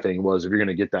 cause my thing was, if you're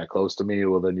gonna get that close to me,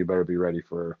 well, then you better be ready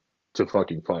to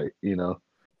fucking fight, you know?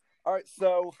 All right.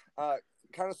 So,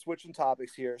 kind of switching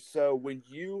topics here. So when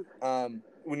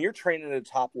you're training at a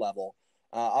top level,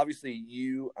 obviously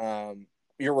your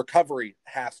recovery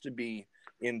has to be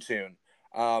in tune.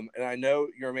 And I know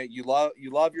you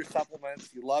love your supplements,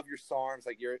 you love your SARMs,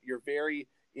 like you're very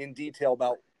in detail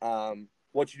about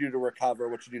what you do to recover,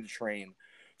 what you do to train.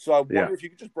 So I wonder if you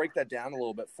could just break that down a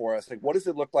little bit for us. Like, what does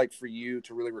it look like for you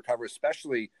to really recover,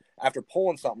 especially after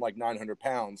pulling something like 900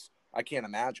 pounds? I can't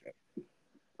imagine.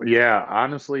 Yeah,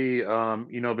 honestly,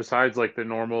 besides like the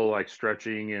normal like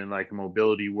stretching and like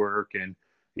mobility work and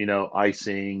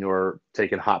icing or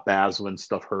taking hot baths when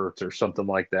stuff hurts or something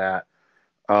like that.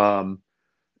 Um,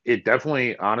 it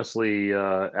definitely, honestly,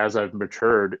 as I've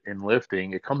matured in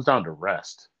lifting, it comes down to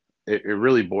rest. It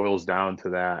really boils down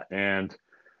to that. And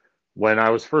when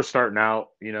I was first starting out,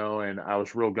 and I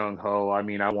was real gung ho, I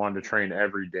mean, I wanted to train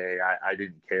every day. I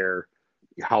didn't care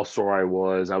how sore I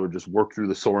was. I would just work through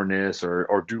the soreness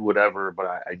or do whatever, but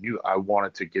I knew I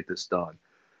wanted to get this done.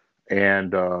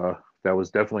 And that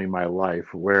was definitely my life.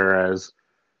 Whereas,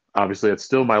 obviously, it's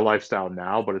still my lifestyle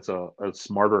now, but it's a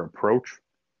smarter approach.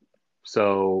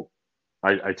 So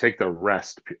I take the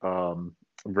rest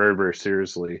very, very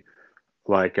seriously.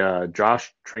 Like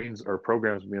Josh trains or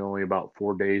programs me only about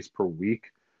 4 days per week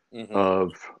Hmm.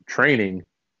 of training,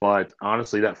 but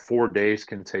honestly, that 4 days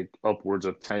can take upwards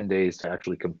of 10 days to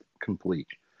actually complete.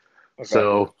 Okay.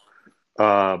 So,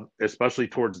 especially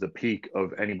towards the peak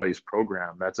of anybody's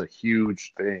program, that's a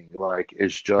huge thing. Like,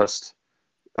 it's just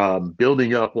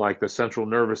building up like the central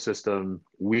nervous system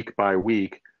week by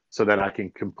week so that I can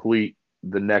complete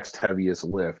the next heaviest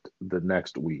lift the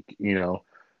next week.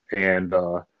 And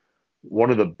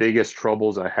one of the biggest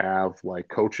troubles I have, like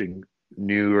coaching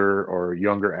newer or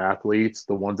younger athletes,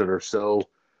 the ones that are so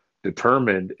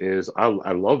determined, is I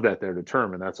love that they're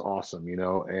determined. That's awesome,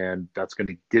 and that's going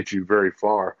to get you very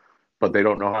far, but they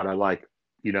don't know how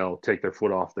to take their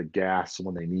foot off the gas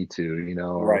when they need to,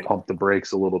 or Right. pump the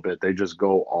brakes a little bit. They just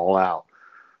go all out.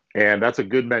 And that's a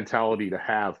good mentality to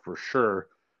have for sure,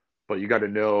 but you got to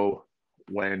know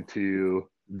when to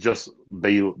just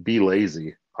be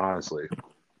lazy, honestly.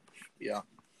 Yeah.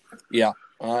 Yeah.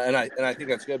 And I think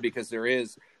that's good because there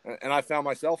is, and I found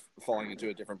myself falling into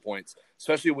it at different points,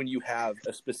 especially when you have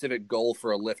a specific goal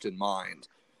for a lift in mind,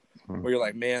 Mhm. where you're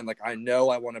like, man, like I know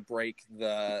I want to break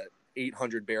the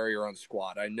 800 barrier on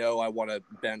squat. I know I want to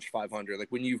bench 500.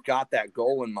 Like when you've got that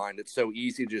goal in mind, it's so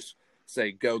easy to just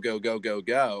say go, go, go, go,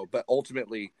 go. But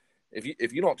ultimately,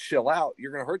 if you don't chill out,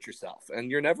 you're going to hurt yourself,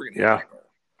 and you're never going to hit Yeah. that goal.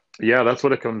 Yeah, that's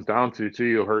what it comes down to too.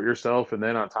 You'll hurt yourself, and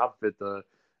then on top of it,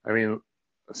 I mean,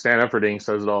 Stan Efferding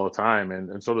says it all the time,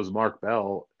 and so does Mark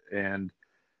Bell. And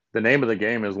the name of the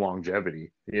game is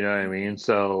longevity. You know what I mean? Mm-hmm.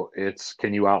 So it's,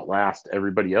 can you outlast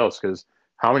everybody else? Because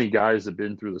how many guys have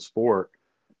been through the sport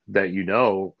that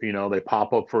they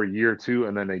pop up for a year or two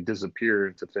and then they disappear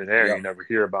into thin air. You Yep. never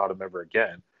hear about them ever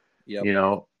again.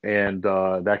 Yep. And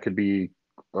that could be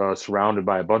surrounded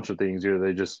by a bunch of things. Either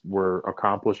they just were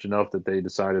accomplished enough that they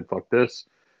decided, fuck this,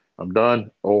 I'm done,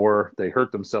 or they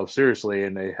hurt themselves seriously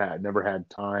and they had never had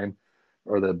time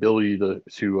or the ability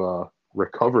to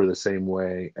recover the same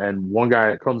way. And one guy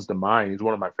that comes to mind, he's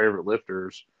one of my favorite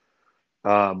lifters,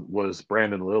 was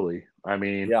Brandon Lilly. I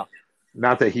mean, Yeah.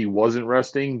 not that he wasn't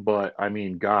resting, but I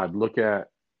mean, God, look at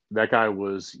that guy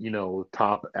was,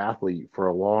 top athlete for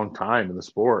a long time in the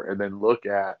sport. And then look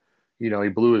at, he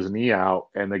blew his knee out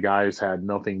and the guy's had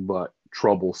nothing but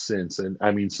trouble since. And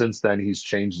I mean, since then, he's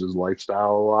changed his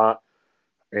lifestyle a lot.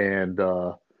 And,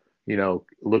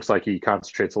 it looks like he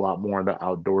concentrates a lot more on the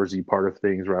outdoorsy part of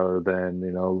things rather than,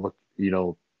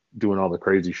 doing all the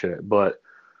crazy shit. But,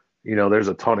 there's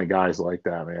a ton of guys like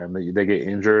that, man. They get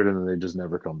injured and they just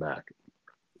never come back.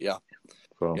 Yeah.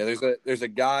 So, Yeah, there's a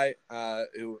guy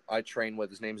who I train with.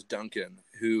 His name's Duncan,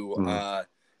 who mm,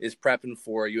 is prepping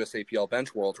for USAPL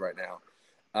Bench Worlds right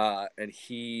now, and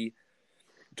he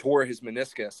tore his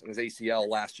meniscus and his ACL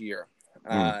last year.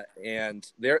 mm, And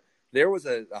there was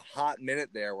a hot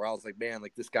minute there where I was like, man,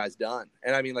 like this guy's done.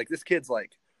 And I mean, like this kid's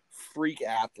like freak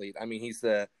athlete. I mean,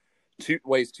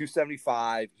 weighs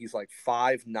 275. He's like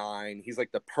 5'9". He's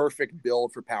like the perfect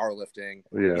build for powerlifting.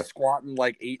 yeah. He's squatting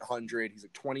like 800. He's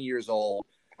like 20 years old.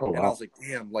 Oh, And I wow. was like,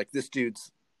 damn, like this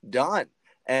dude's done.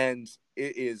 And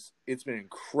it's been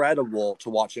incredible to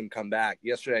watch him come back.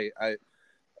 Yesterday, I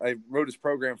wrote his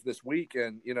program for this week,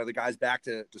 and the guy's back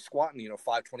to squatting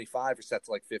 525 for sets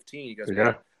like 15. He goes, man,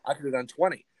 Yeah. I could have done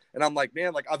 20. And I'm like,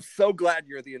 man, like I'm so glad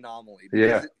you're the anomaly,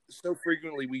 because Yeah. so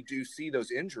frequently we do see those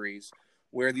injuries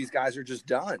where these guys are just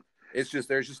done. It's just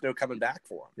there's just no coming back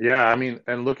for them. Yeah. I mean,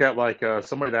 and look at like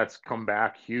somebody that's come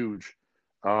back huge.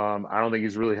 I don't think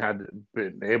he's really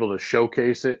been able to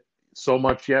showcase it so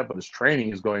much yet, but his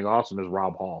training is going awesome. Is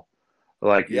Rob Hall.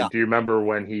 Like, do Yeah. you remember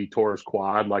when he tore his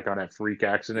quad, like on that freak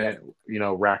Yep. accident,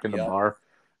 racking the Yep. bar?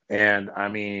 And I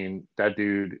mean, that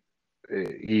dude,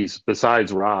 he's,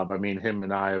 besides Rob, I mean, him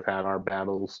and I have had our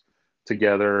battles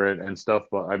together and stuff,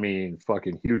 but I mean,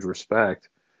 fucking huge respect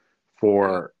Yeah.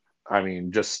 for, I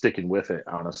mean, just sticking with it,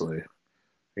 honestly,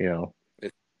 you know?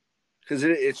 Because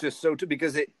it's just so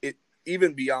because it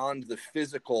even beyond the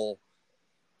physical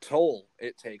toll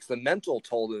it takes, the mental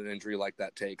toll that an injury like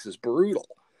that takes is brutal,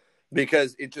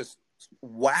 because it just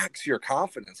whacks your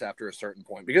confidence after a certain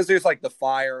point, because there's like the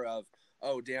fire of,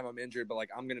 oh damn, I'm injured, but like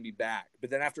I'm going to be back. But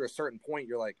then after a certain point,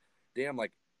 you're like, damn,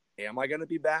 like, am I going to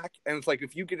be back? And it's like,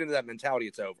 if you get into that mentality,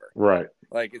 it's over. Right.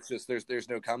 Like, it's just, there's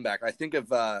no comeback. I think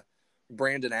of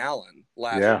Brandon Allen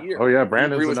last year. Oh yeah.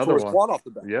 Brandon's another one. Squat off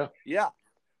the bench. Yeah. Yeah.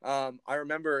 I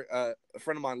remember a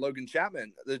friend of mine, Logan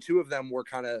Chapman, the two of them were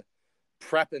kind of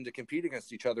prepping to compete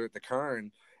against each other at the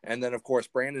Kern. And then, of course,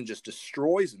 Brandon just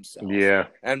destroys himself. Yeah.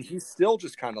 And he's still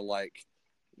just kind of like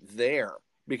there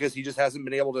because he just hasn't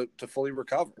been able to fully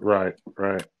recover. Right.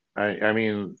 I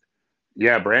mean,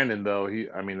 yeah, Brandon, though,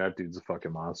 that dude's a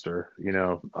fucking monster, you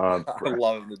know. I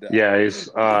love him to death. Yeah,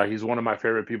 he's one of my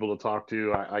favorite people to talk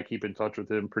to. I keep in touch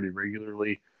with him pretty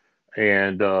regularly.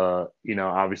 And, you know,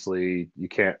 obviously you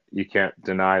can't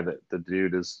deny that the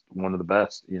dude is one of the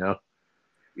best, you know?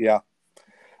 Yeah.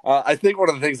 I think one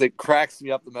of the things that cracks me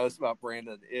up the most about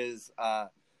Brandon is,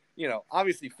 you know,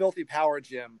 obviously Filthy Power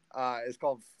Gym is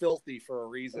called Filthy for a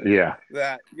reason. Yeah.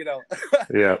 That, you know,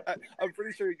 yeah. I'm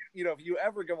pretty sure, you know, if you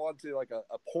ever go onto like a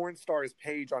porn star's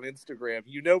page on Instagram,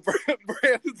 you know,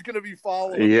 Brandon's going to be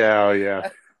following. Yeah.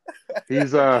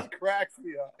 He's cracks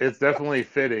me up. It's definitely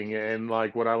fitting. And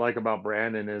like, what I like about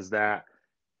Brandon is that,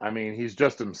 I mean, he's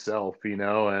just himself, you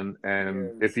know, and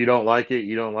if you don't like it,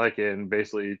 you don't like it, and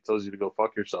basically tells you to go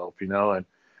fuck yourself, you know. And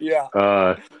yeah,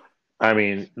 I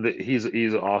mean, he's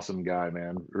an awesome guy,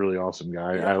 man, really awesome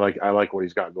guy. Yeah. I like what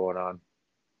he's got going on.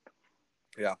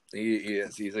 Yeah, he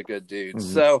is. He's a good dude.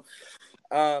 Mm-hmm. So,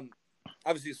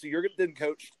 obviously, so you're getting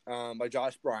coached by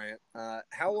Josh Bryant.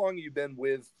 How long have you been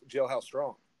with Jailhouse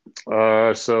Strong?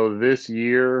 So this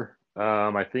year,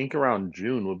 I think around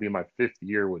June will be my 5th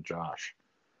year with Josh.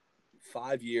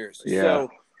 5 years. Yeah. So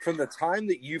from the time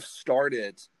that you've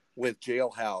started with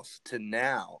Jailhouse to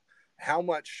now, how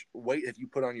much weight have you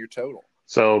put on your total?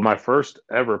 So my first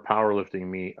ever powerlifting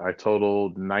meet, I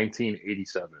totaled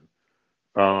 1987.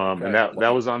 Okay. And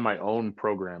that was on my own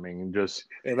programming,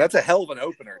 and that's a hell of an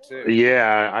opener too.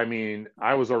 Yeah. I mean,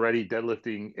 I was already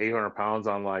deadlifting 800 pounds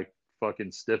on like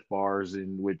fucking stiff bars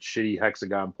and with shitty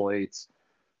hexagon plates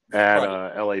at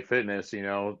LA Fitness, you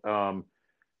know.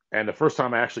 And the first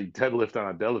time I actually deadlift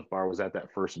on a deadlift bar was at that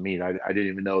first meet. I didn't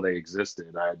even know they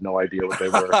existed. I had no idea what they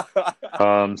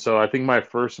were. So I think my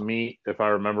first meet, if I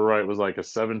remember right, was like a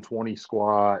 720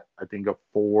 squat, I think a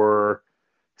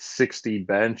 460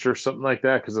 bench or something like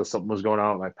that, because something was going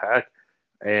on with my pec,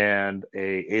 and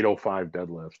a 805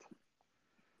 deadlift.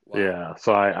 Wow. Yeah,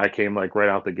 so I came like right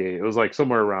out the gate. It was like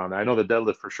somewhere around. I know the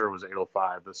deadlift for sure was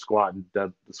 805. The squat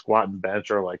and bench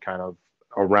are like kind of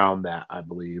around that, I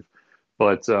believe.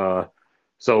 But so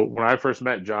when I first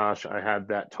met Josh, I had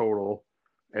that total,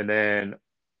 and then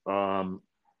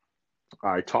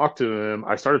I talked to him.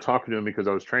 I started talking to him because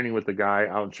I was training with the guy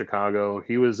out in Chicago.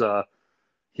 He was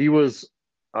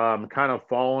kind of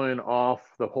falling off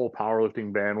the whole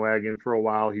powerlifting bandwagon for a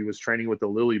while. He was training with the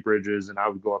Lily Bridges, and I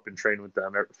would go up and train with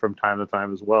them from time to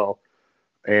time as well.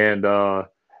 And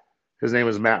his name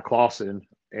was Matt Clausen,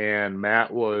 and Matt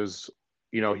was,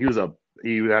 you know,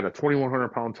 he had a 2,100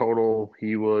 pound total.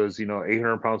 He was, you know,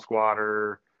 800 pound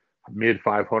squatter, mid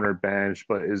 500 bench,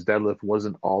 but his deadlift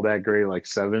wasn't all that great, like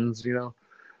sevens, you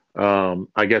know.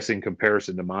 I guess in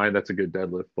comparison to mine, that's a good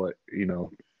deadlift, but you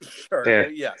know. Sure.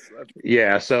 Yes.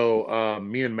 Yeah. So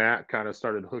me and Matt kind of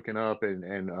started hooking up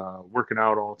and working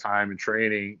out all the time and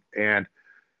training. And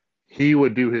he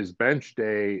would do his bench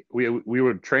day. We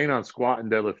would train on squat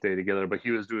and deadlift day together, but he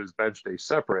was doing his bench day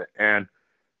separate. And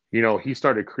you know, he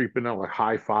started creeping up like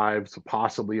high fives to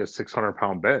possibly a 600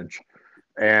 pound bench.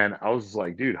 And I was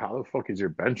like, dude, how the fuck is your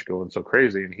bench going so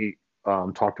crazy? And he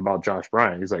talked about Josh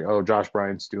Bryant. He's like, oh, Josh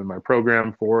Bryant's doing my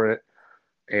program for it.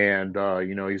 And,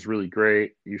 you know, he's really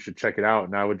great. You should check it out.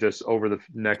 And I would just, over the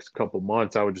next couple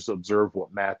months, I would just observe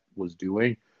what Matt was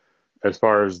doing as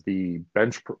far as the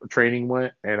bench training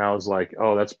went. And I was like,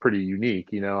 oh, that's pretty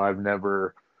unique. You know, I've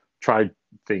never tried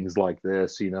things like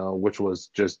this, you know, which was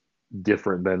just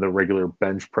different than the regular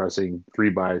bench pressing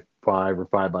 3x5 or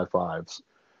 5x5s.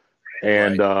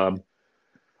 And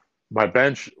my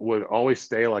bench would always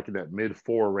stay like in that mid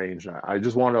 4 range. I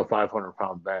just wanted a 500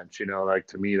 pound bench, you know, like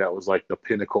to me that was like the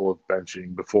pinnacle of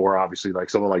benching before obviously like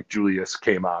someone like Julius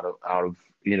came out of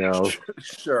you know.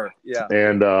 Sure. Yeah.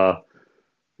 And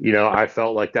you know, I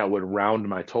felt like that would round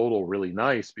my total really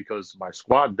nice because my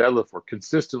squat and deadlift were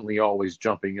consistently always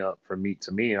jumping up from meet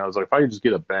to meet. And I was like, if I could just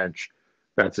get a bench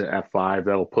that's at F5,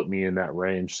 that'll put me in that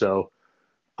range. So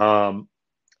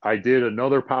I did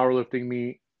another powerlifting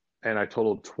meet and I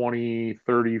totaled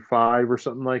 2035 or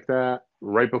something like that.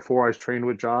 right before I was trained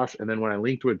with Josh, and then when I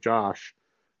linked with Josh,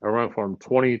 I went from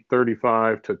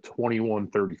 2035 to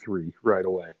 2133 right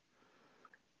away.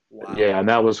 Wow. Yeah, and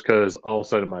that was because all of a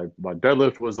sudden my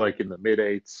deadlift was like in the mid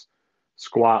eights,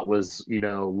 squat was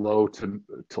low to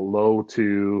low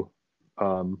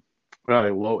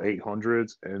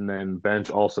 800s, and then bench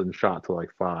all of a sudden shot to like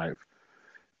five.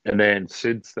 And then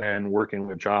since then, working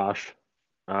with Josh,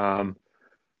 um,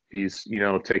 he's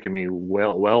taken me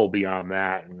well beyond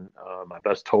that, and my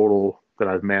best total that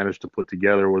I've managed to put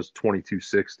together was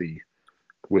 2260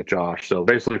 with Josh. So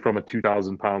basically, from a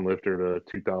 2,000 pound lifter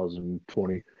to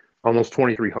 2020, almost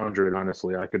 2300.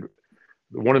 Honestly, I could.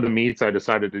 One of the meets I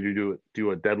decided to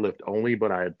do a deadlift only,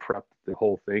 but I had prepped the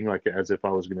whole thing like as if I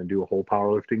was going to do a whole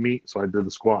powerlifting meet. So I did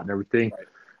the squat and everything, Right.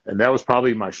 and that was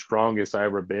probably my strongest I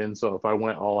ever been. So if I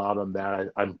went all out on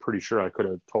that, I'm pretty sure I could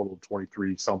have totaled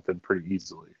 23 something pretty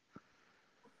easily.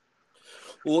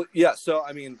 Well, yeah. So,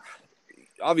 I mean,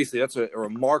 obviously that's a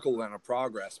remarkable amount of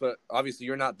progress, but obviously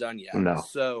you're not done yet. No.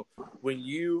 So when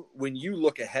you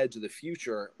look ahead to the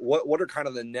future, what are kind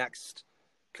of the next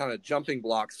kind of jumping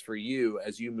blocks for you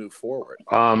as you move forward?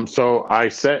 So I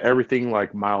set everything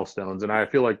like milestones, and I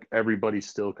feel like everybody's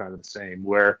still kind of the same.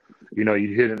 Where you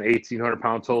hit an 1,800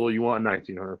 pound total, you want a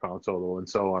 1,900 pound total, and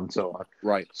so on and so on.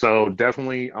 Right. So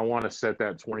definitely, I want to set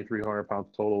that 2,300 pound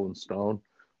total in stone.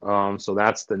 So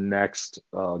that's the next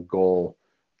goal,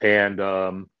 and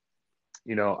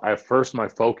at first my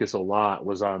focus a lot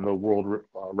was on the world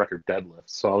record deadlift.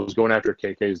 So I was going after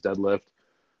KK's deadlift.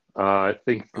 I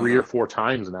think 3 or 4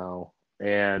 times now,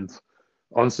 and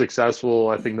unsuccessful.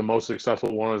 I think the most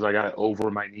successful one was I got over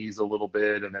my knees a little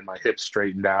bit, and then my hips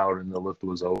straightened out, and the lift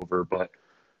was over. But,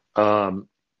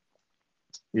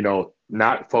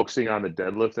 not focusing on the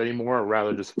deadlift anymore,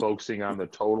 rather just focusing on the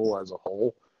total as a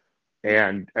whole,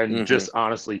 and just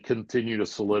honestly continue to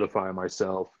solidify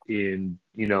myself in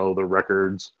the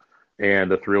records and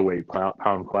the 308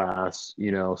 pound class,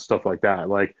 stuff like that.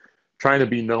 Like, trying to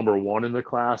be number one in the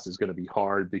class is going to be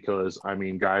hard because, I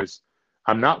mean, guys,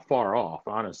 I'm not far off,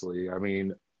 honestly. I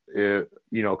mean, a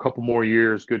couple more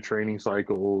years, good training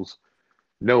cycles,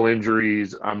 no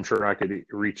injuries, I'm sure I could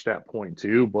reach that point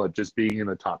too. But just being in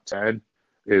the top 10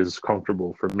 is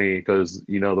comfortable for me because,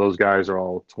 those guys are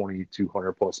all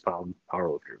 2,200 plus pound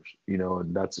powerlifters,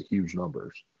 and that's a huge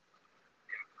numbers.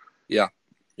 Yeah.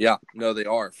 Yeah. No, they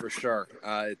are for sure.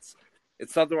 It's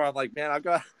something where I'm like, man, I've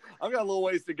got a little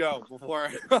ways to go before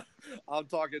I'm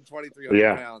talking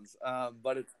 2,300 pounds.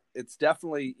 But it's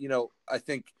definitely, I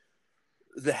think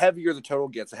the heavier the total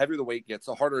gets, the heavier the weight gets,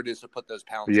 the harder it is to put those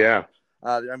pounds on.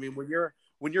 I mean, when you're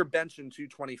benching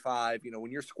 225,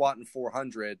 when you're squatting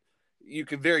 400, you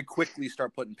can very quickly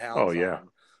start putting pounds on.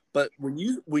 But when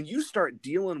you start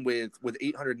dealing with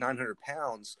 800, 900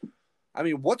 pounds, I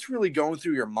mean, what's really going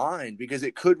through your mind? Because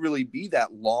it could really be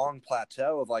that long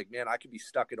plateau of like, man, I could be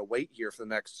stuck at a weight here for the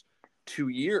next 2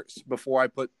 years before I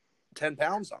put 10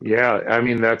 pounds on. Yeah, I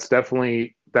mean, that's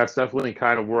definitely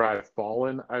kind of where I've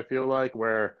fallen. I feel like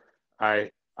where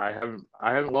I haven't.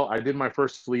 Well, I did my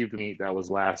first sleeved meet that was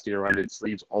last year. I did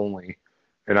sleeves only,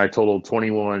 and I totaled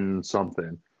 21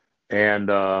 something, and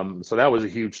so that was a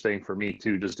huge thing for me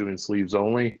too, just doing sleeves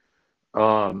only,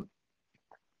 and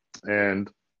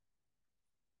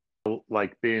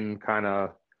like being kind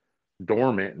of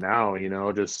dormant now.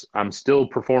 Just I'm still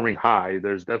performing high.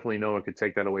 There's definitely no one could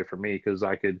take that away from me because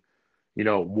I could,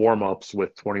 warm ups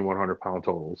with 2,100 pound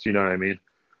totals. You know what I mean?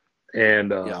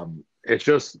 And it's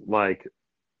just like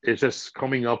it's just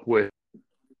coming up with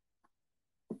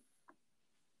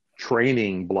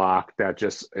training block that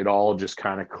it all just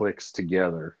kind of clicks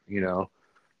together, so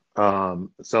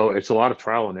it's a lot of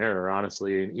trial and error,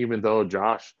 honestly. And even though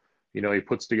Josh, he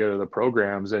puts together the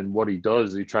programs, and what he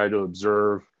does, he try to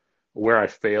observe where I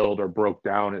failed or broke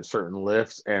down at certain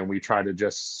lifts, and we try to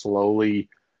just slowly,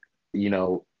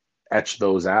 etch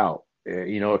those out,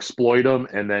 exploit them,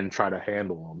 and then try to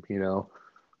handle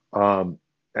them,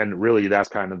 and really that's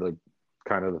kind of the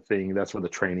thing. That's where the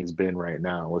training's been right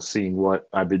now, is seeing what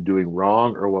I've been doing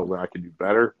wrong or what I could do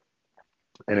better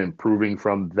and improving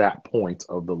from that point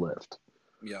of the lift.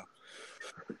 Yeah.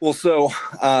 Well, so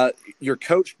you're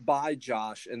coached by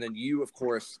Josh, and then you, of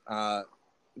course,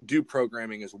 do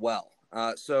programming as well.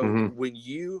 So when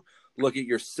you look at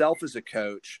yourself as a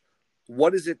coach,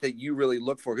 what is it that you really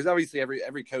look for? Because obviously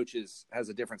every coach has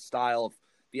a different style of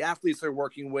the athletes they're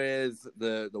working with,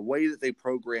 the way that they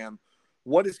program.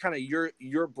 What is kind of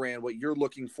your brand, what you're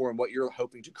looking for, and what you're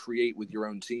hoping to create with your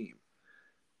own team?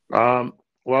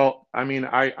 Well, I mean,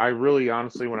 I really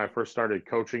honestly, when I first started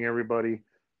coaching everybody,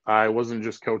 I wasn't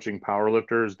just coaching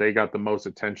powerlifters. They got the most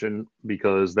attention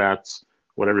because that's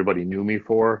what everybody knew me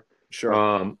for.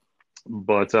 Sure.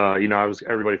 But I was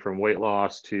everybody from weight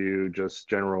loss to just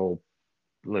general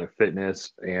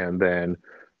fitness, and then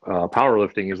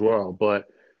powerlifting as well. But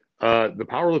the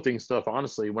powerlifting stuff,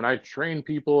 honestly, when I train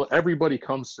people, everybody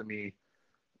comes to me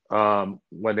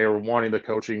when they were wanting the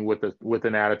coaching with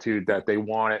an attitude that they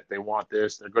want it, they want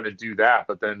this, they're going to do that.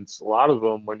 But then a lot of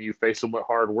them, when you face them with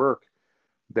hard work,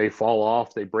 they fall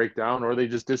off, they break down, or they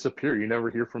just disappear. You never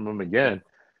hear from them again.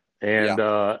 And,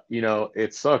 Yeah.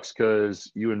 it sucks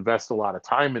because you invest a lot of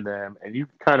time in them, and you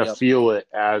kind of Yep. feel it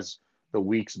as the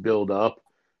weeks build up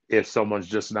if someone's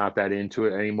just not that into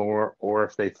it anymore, or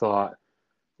if they thought,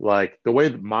 like, the way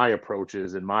that my approach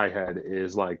is in my head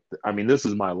is like, I mean, this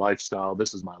is my lifestyle,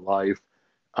 this is my life.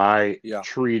 I Yeah.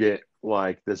 treat it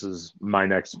like this is my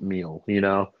next meal,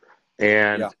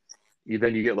 and Yeah.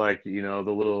 then you get like, the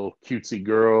little cutesy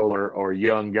girl or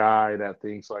young guy that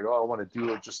thinks like, oh, I want to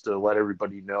do it just to let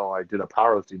everybody know I did a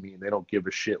powerlifting meet, and they don't give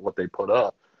a shit what they put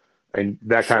up. And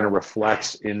that kind of Sure.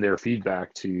 reflects in their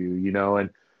feedback to you, and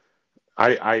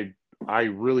I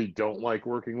really don't like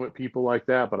working with people like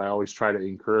that, but I always try to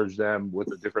encourage them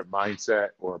with a different mindset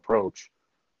or approach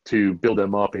to build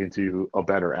them up into a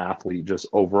better athlete just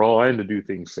overall, and to do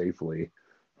things safely.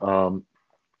 And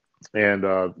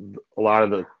a lot of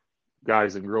the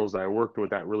guys and girls that I worked with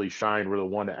that really shined were the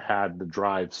one that had the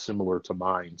drive similar to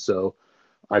mine. So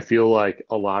I feel like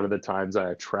a lot of the times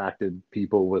I attracted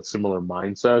people with similar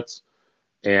mindsets,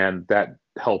 and that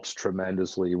helps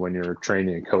tremendously when you're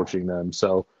training and coaching them.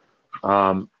 So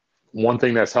one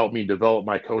thing that's helped me develop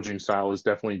my coaching style is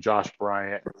definitely Josh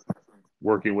Bryant.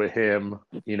 Working with him,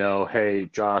 hey,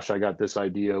 Josh, I got this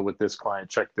idea with this client.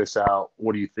 Check this out.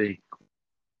 What do you think?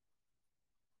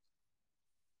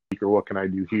 Or what can I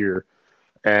do here?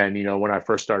 And when I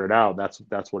first started out,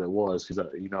 that's what it was, because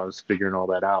I was figuring all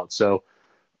that out. So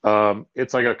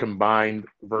it's like a combined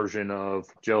version of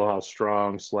Jailhouse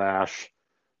Strong slash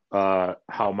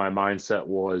how my mindset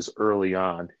was early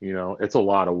on. It's a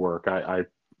lot of work. I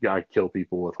kill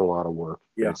people with a lot of work,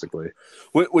 basically.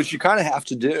 Which you kind of have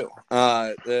to do.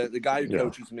 The guy who Yeah.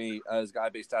 coaches me is a guy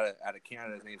based out of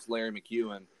Canada. His name's Larry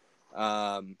McEwen.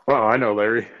 Well, I know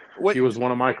Larry. Wait. He was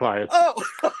one of my clients. Oh,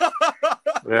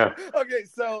 yeah. Okay,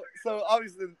 so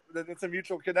obviously it's a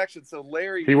mutual connection. So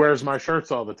Larry, he wears my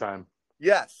shirts all the time.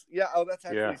 Yes, yeah. Oh, that's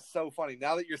actually so funny.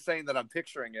 Now that you're saying that, I'm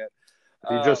picturing it.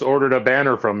 He just ordered a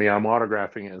banner from me. I'm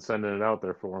autographing it and sending it out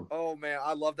there for him. Oh man,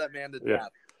 I love that man to Yeah.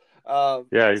 death.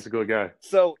 Yeah, he's a good guy.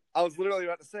 So I was literally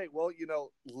about to say, well,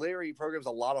 Larry programs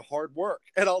a lot of hard work,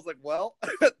 and I was like, well,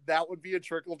 that would be a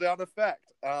trickle down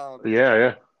effect.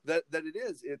 Yeah. That it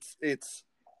is.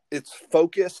 It's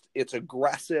focused, it's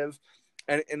aggressive,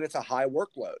 and it's a high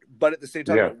workload. But at the same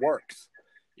time, it works.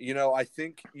 I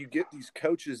think you get these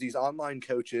coaches, these online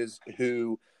coaches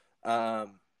who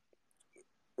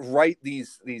write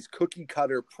these cookie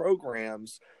cutter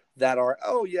programs that are,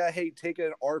 oh yeah, hey, take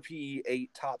an RPE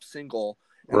 8 top single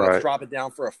and let's drop it down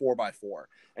for a 4x4.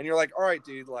 And you're like, all right,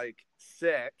 dude, like,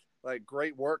 sick, like,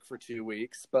 great work for 2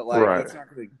 weeks, but like that's not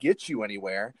going to get you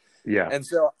anywhere. Yeah. And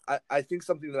so I think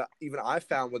something that even I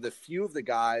found with a few of the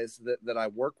guys that I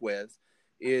work with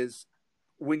is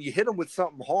when you hit them with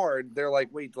something hard, they're like,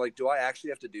 wait, like, do I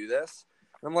actually have to do this?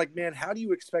 And I'm like, man, how do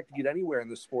you expect to get anywhere in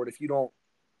this sport if you don't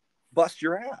bust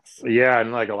your ass? Yeah,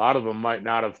 and like a lot of them might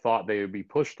not have thought they would be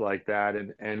pushed like that.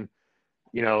 And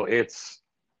it's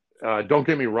don't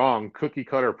get me wrong, cookie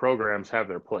cutter programs have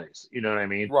their place. You know what I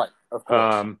mean? Right, of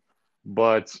course.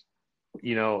 But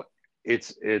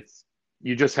it's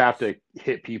you just have to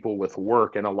hit people with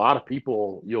work, and a lot of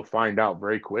people, you'll find out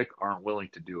very quick, aren't willing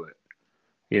to do it.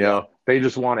 They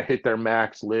just want to hit their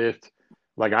max lift.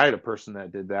 Like, I had a person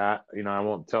that did that. I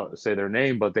won't say their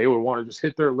name, but they would want to just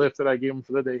hit their lift that I gave them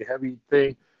for the day, heavy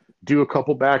thing, do a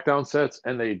couple back down sets,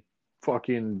 and they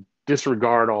fucking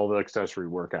disregard all the accessory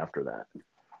work after that.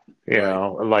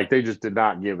 Like, they just did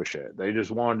not give a shit. They just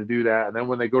wanted to do that. And then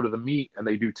when they go to the meet and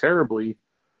they do terribly,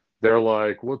 they're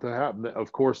like, what the hell?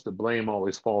 Of course, the blame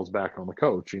always falls back on the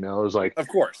coach. It was like, of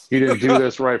course, you didn't do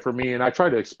this right for me. And I try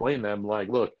to explain them, like,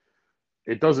 look,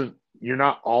 you're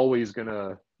not always going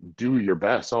to do your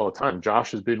best all the time. Josh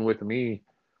has been with me,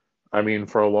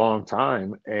 for a long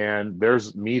time. And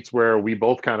there's meets where we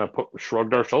both kind of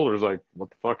shrugged our shoulders, like,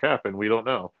 what the fuck happened? We don't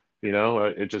know.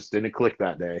 It just didn't click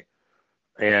that day.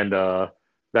 And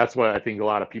that's what I think a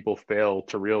lot of people fail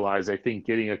to realize. I think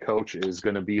getting a coach is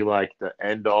going to be like the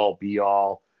end all be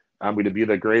all. I'm going to be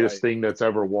the greatest thing that's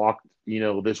ever walked,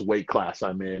 this weight class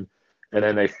I'm in. And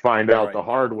then they find out the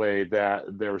hard way that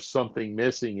there's something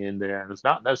missing in there. And it's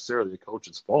not necessarily the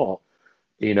coach's fault.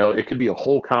 It could be a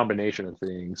whole combination of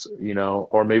things,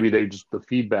 or maybe the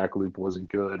feedback loop wasn't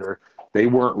good, or they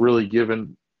weren't really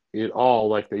given it all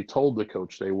like they told the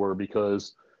coach they were,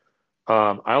 because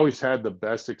I always had the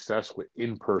best success with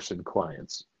in-person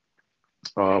clients.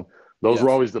 Those were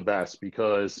Yes. always the best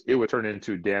because it would turn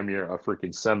into damn near a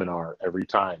freaking seminar every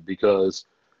time, because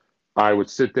I would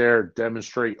sit there,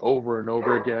 demonstrate over and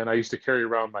over again. I used to carry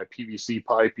around my PVC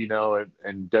pipe,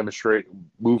 and demonstrate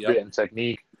movement Yep. and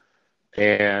technique,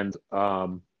 and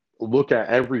look at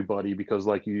everybody, because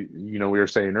like we were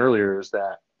saying earlier, is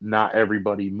that not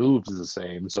everybody moves the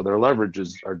same, so their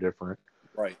leverages are different.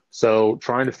 Right. So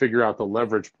trying to figure out the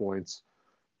leverage points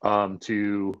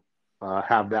to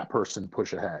have that person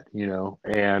push ahead,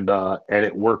 and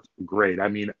it worked great. I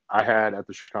mean, I had at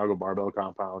the Chicago Barbell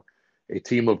Compound a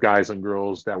team of guys and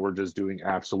girls that were just doing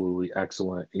absolutely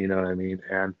excellent, you know what I mean?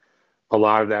 And a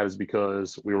lot of that is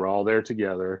because we were all there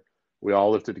together. We all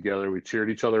lifted together. We cheered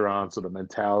each other on. So the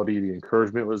mentality, the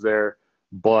encouragement was there,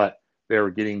 but they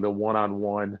were getting the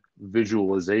one-on-one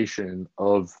visualization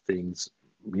of things,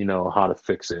 how to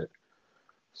fix it.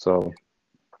 So,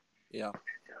 Yeah.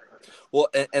 Well,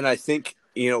 and I think,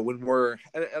 when we're,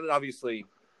 and obviously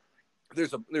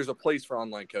there's a place for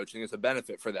online coaching. It's a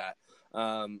benefit for that.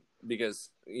 Because,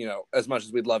 as much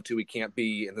as we'd love to, we can't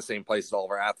be in the same place as all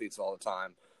of our athletes all the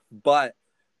time. But,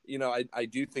 I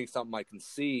do think something I can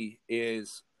see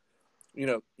is,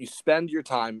 you spend your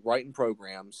time writing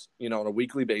programs, on a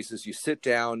weekly basis. You sit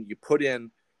down, you put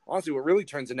in, honestly, what really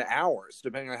turns into hours,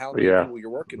 depending on how many people you're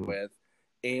working with.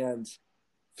 And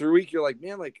through a week, you're like,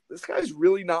 man, like, this guy's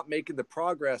really not making the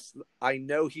progress I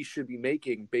know he should be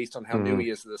making based on how new he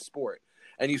is to the sport.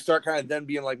 And you start kind of then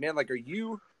being like, man, like, are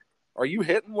you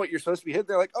hitting what you're supposed to be hitting?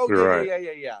 They're like, oh,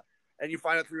 yeah. And you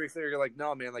find out 3 weeks later, you're like,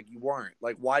 no, man, like, you weren't.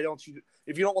 Like, why don't you –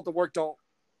 if you don't want the work, don't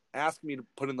ask me to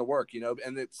put in the work,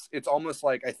 And it's almost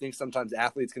like I think sometimes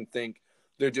athletes can think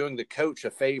they're doing the coach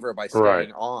a favor by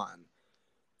staying on,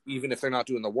 even if they're not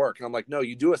doing the work. And I'm like, no,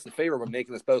 you do us the favor by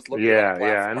making us both look good on the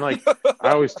platform. Yeah. And, like,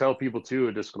 I always tell people, too,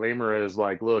 a disclaimer is,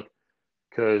 like, look,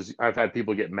 because I've had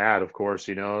people get mad, of course,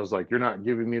 it's like, you're not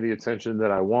giving me the attention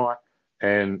that I want.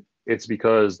 And it's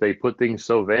because they put things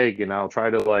so vague, and I'll try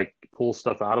to, like, pull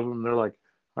stuff out of them. They're like,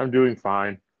 I'm doing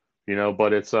fine,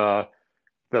 but it's the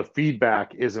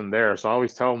feedback isn't there. So I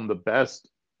always tell them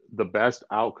the best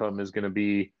outcome is going to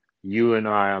be you and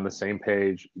I on the same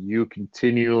page, you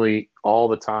continually all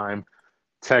the time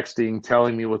texting,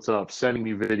 telling me what's up, sending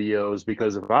me videos,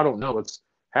 because if I don't know what's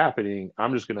happening,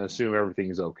 I'm just going to assume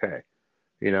everything's okay.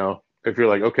 If you're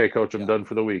like, okay, coach, I'm done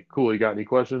for the week. Cool. You got any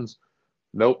questions?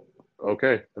 Nope.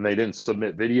 Okay. And they didn't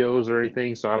submit videos or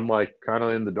anything. So I'm like kind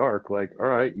of in the dark, like, all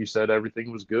right, you said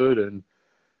everything was good and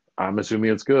I'm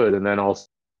assuming it's good. And then also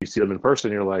you see them in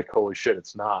person, you're like, holy shit,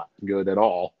 it's not good at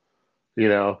all,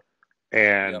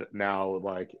 And now,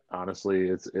 like, honestly,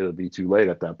 it'll be too late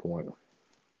at that point.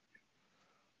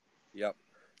 Yep.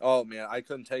 Oh man, I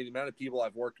couldn't tell you the amount of people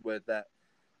I've worked with that,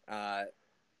 I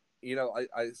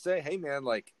say, hey man,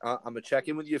 like, I'm gonna check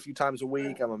in with you a few times a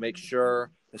week. I'm gonna make sure,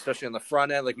 especially on the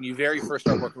front end, like when you very first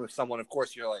start working with someone, of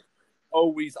course you're like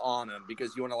always on them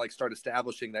because you want to like start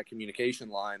establishing that communication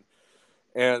line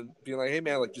and being like, hey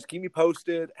man, like just keep me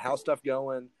posted, how's stuff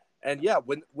going? And yeah,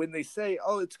 when they say,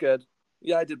 oh, it's good,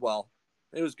 yeah, I did well,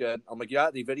 it was good. I'm like, yeah,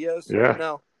 any videos? Yeah.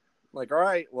 No. I'm like, all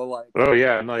right, well, like, oh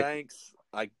yeah, and like, thanks,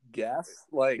 I guess.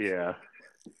 Like, yeah.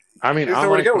 I mean, there's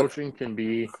nowhere to online go with coaching can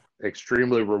be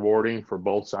extremely rewarding for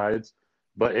both sides,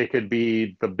 but it could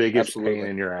be the biggest pain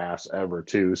in your ass ever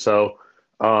too. So,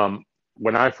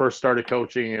 when I first started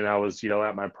coaching and I was,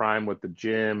 at my prime with the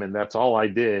gym and that's all I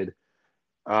did,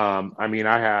 I mean,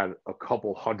 I had a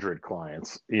couple hundred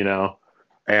clients,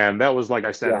 and that was, like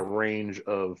I said, a range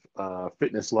of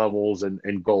fitness levels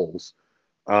and goals.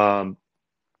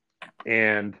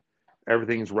 And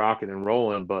everything's rocking and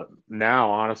rolling. But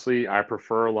now, honestly, I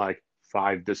prefer like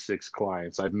 5 to 6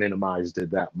 clients. I've minimized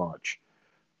it that much.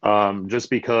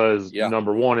 Just because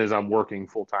number one is I'm working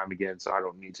full time again, so I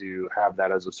don't need to have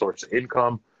that as a source of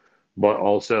income. But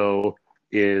also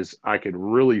is I could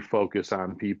really focus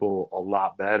on people a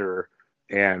lot better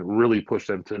and really push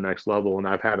them to the next level. And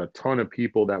I've had a ton of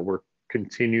people that were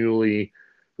continually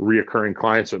reoccurring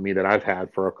clients with me that I've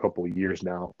had for a couple of years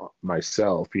now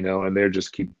myself, and they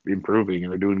just keep improving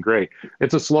and they're doing great.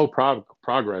 It's a slow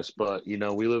progress, but we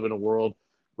live in a world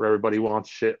where everybody wants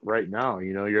shit right now.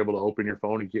 You're able to open your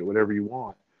phone and get whatever you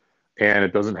want. And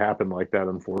it doesn't happen like that,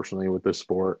 unfortunately, with this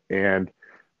sport. And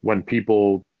when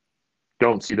people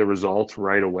don't see the results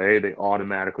right away, they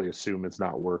automatically assume it's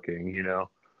not working,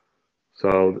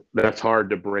 So that's hard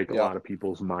to break a Yeah. lot of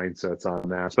people's mindsets on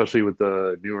that, especially with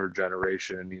the newer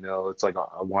generation. It's like,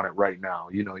 I want it right now.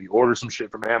 You order some shit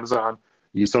from Amazon,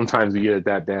 sometimes you get it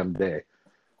that damn day,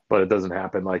 but it doesn't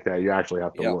happen like that. You actually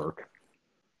have to Yeah. work.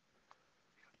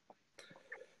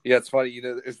 Yeah, it's funny,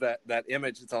 there's that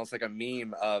image. It's almost like a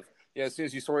meme of, as soon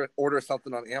as you sort of order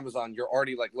something on Amazon, you're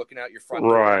already like looking out your front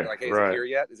door. And you're like, hey, is it here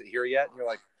yet? Is it here yet? And you're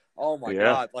like, oh my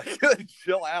God, like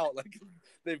chill out. Like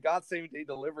they've got same day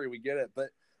delivery. We get it. But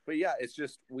yeah, it's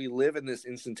just, we live in this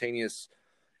instantaneous,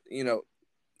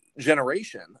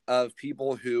 generation of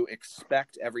people who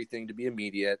expect everything to be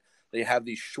immediate. They have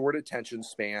these short attention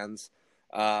spans.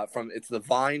 It's the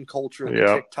Vine culture,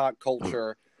 the TikTok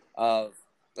culture of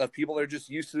people that are just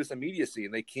used to this immediacy,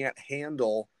 and they can't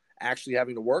handle actually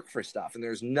having to work for stuff. And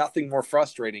there's nothing more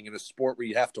frustrating in a sport where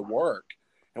you have to work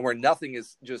and where nothing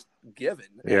is just given.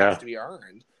 It has to be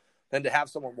earned, than to have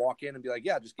someone walk in and be like,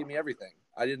 yeah, just give me everything.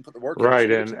 I didn't put the work in.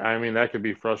 Right. And I mean, that could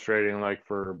be frustrating, like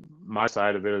for my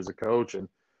side of it as a coach and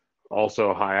also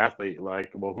a high athlete.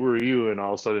 Like, well, who are you? And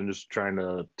all of a sudden just trying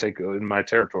to take in my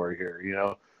territory here,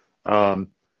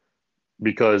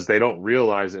 because they don't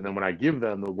realize it. And then when I give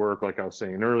them the work, like I was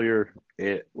saying earlier,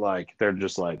 they're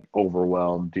just like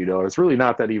overwhelmed. It's really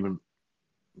not that even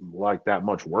like that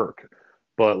much work,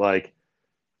 but like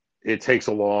it takes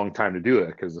a long time to do it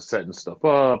because of setting stuff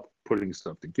up, putting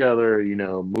stuff together,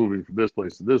 moving from this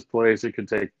place to this place. It could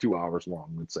take 2 hours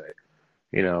long, let's say,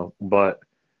 but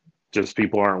just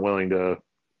people aren't willing to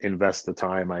invest the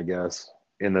time, I guess,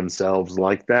 in themselves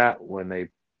like that when they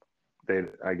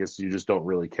I guess you just don't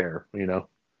really care,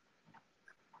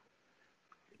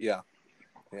 Yeah.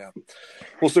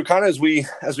 Well, so kind of as we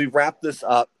wrap this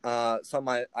up,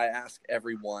 something I ask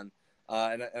everyone,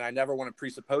 and I never want to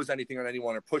presuppose anything on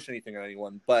anyone or push anything on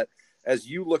anyone, but as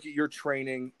you look at your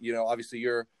training, obviously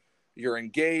you're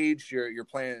engaged, you're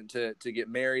planning to get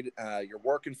married, you're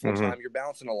working full time, you're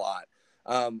bouncing a lot.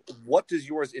 What does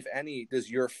yours, if any,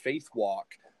 does your faith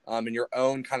walk and your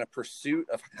own kind of pursuit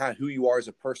of kind of who you are as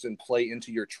a person play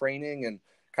into your training and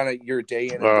kind of your day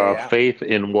in and day out? Faith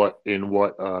in what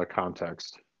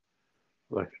context?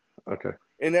 Like, okay.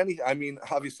 In any, I mean,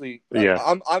 obviously,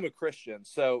 I'm a Christian,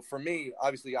 so for me,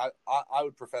 obviously, I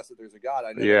would profess that there's a God.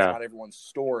 I know that's not everyone's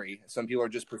story. Some people are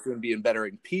just pursuing being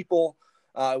bettering people.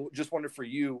 Just wonder for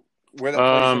you where that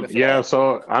plays into. Yeah,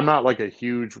 so I'm not like a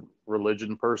huge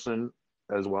religion person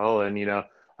as well, and I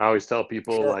always tell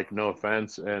people like, no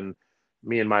offense, and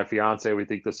me and my fiance, we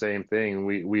think the same thing.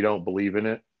 We don't believe in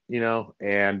it,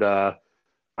 and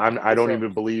I don't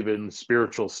even believe in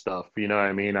spiritual stuff. You know what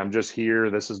I mean? I'm just here.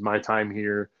 This is my time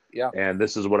here. Yeah. And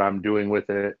this is what I'm doing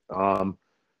with it.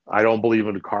 I don't believe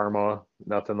in karma,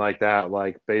 nothing like that.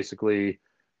 Like basically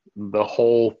the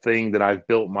whole thing that I've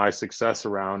built my success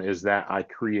around is that I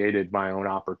created my own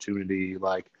opportunity.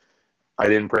 Like I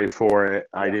didn't pray for it.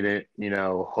 I didn't,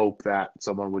 hope that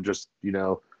someone would just,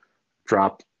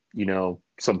 drop,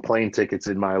 some plane tickets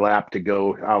in my lap to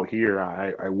go out here.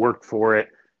 I worked for it.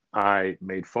 I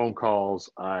made phone calls,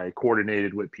 I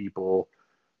coordinated with people,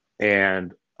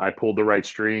 and I pulled the right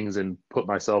strings and put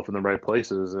myself in the right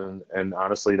places. And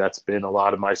honestly, that's been a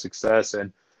lot of my success.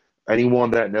 And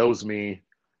anyone that knows me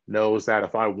knows that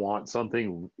if I want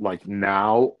something like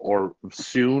now or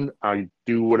soon, I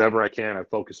do whatever I can. I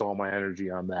focus all my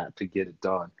energy on that to get it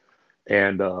done.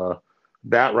 And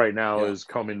that right now is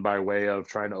coming by way of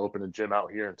trying to open a gym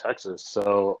out here in Texas.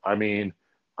 So, I mean,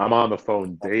 I'm on the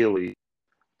phone daily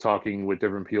talking with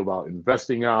different people about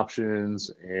investing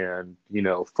options and,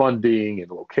 funding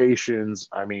and locations.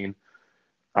 I mean,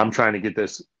 I'm trying to get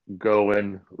this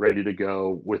going, ready to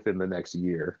go within the next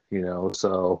year,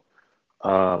 so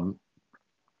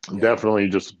definitely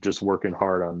just working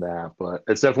hard on that. But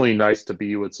it's definitely nice to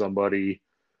be with somebody,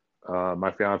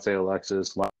 my fiance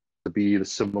Alexis, to be the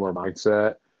similar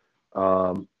mindset,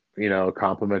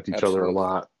 complement each other a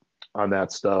lot on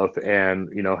that stuff, and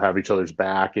have each other's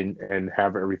back and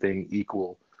have everything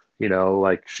equal.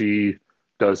 Like she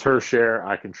does her share,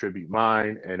 I contribute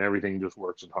mine, and everything just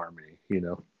works in harmony.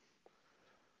 So.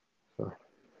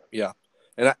 Yeah,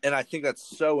 and I think that's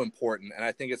so important, and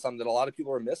I think it's something that a lot of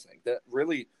people are missing. That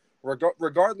really,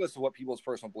 regardless of what people's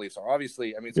personal beliefs are,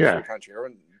 obviously, I mean, it's a free country,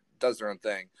 everyone does their own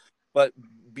thing, but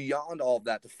beyond all of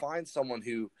that, to find someone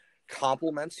who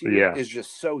compliments you is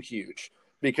just so huge.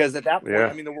 Because at that point,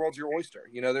 I mean, the world's your oyster.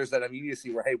 There's that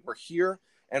immediacy where, hey, we're here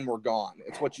and we're gone.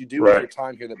 It's what you do with your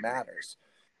time here that matters.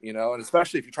 And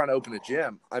especially if you're trying to open a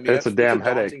gym. I mean, it's a damn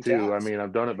headache too. Task. I mean,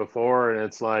 I've done it before, and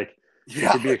it's like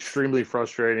it can be extremely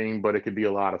frustrating, but it could be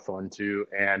a lot of fun too.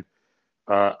 And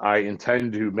I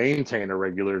intend to maintain a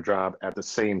regular job at the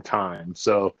same time.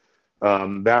 So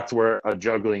That's where a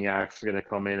juggling act's going to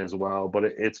come in as well. But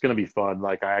it's going to be fun.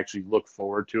 Like, I actually look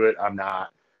forward to it. I'm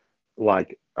not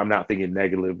thinking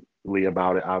negatively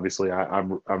about it. Obviously,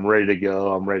 I'm ready to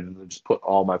go. I'm ready to just put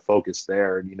all my focus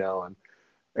there,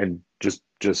 and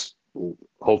just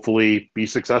hopefully be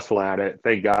successful at it.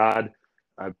 Thank God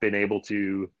I've been able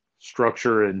to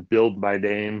structure and build my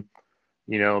name,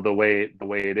 the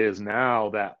way it is now,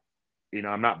 that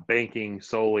I'm not banking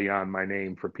solely on my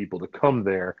name for people to come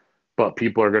there, but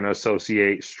people are going to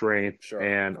associate strength Sure.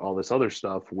 and all this other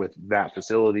stuff with that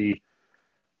facility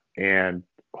and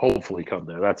hopefully come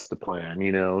there. That's the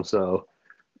plan, so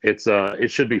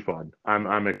it should be fun.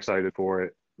 I'm excited for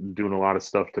it. Doing a lot of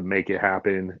stuff to make it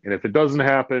happen. And if it doesn't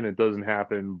happen, it doesn't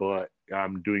happen, but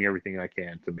I'm doing everything I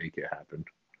can to make it happen.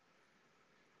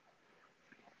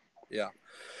 Yeah.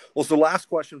 Well, so last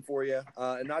question for you,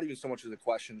 and not even so much as a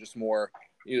question, just more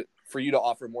for you to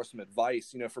offer more some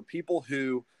advice, for people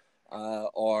who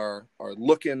are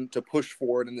looking to push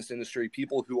forward in this industry,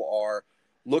 people who are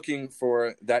looking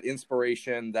for that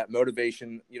inspiration, that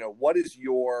motivation, what is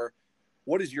your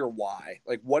why?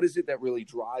 Like, what is it that really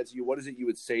drives you? What is it you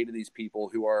would say to these people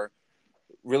who are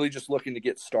really just looking to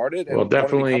get started? And Well,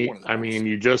 definitely,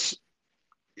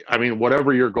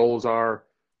 whatever your goals are,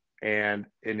 and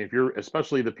if you're,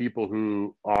 especially the people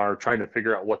who are trying to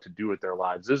figure out what to do with their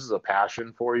lives, this is a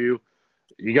passion for you.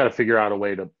 You got to figure out a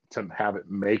way to have it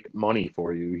make money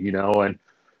for you,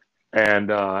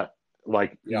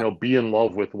 be in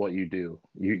love with what you do.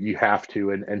 You have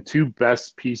to. And two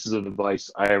best pieces of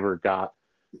advice I ever got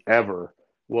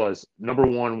was, number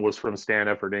one was from Stan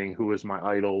Efferding, who was my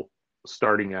idol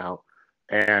starting out,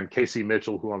 and Casey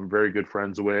Mitchell, who I'm very good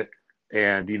friends with.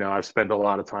 And, I've spent a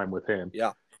lot of time with him.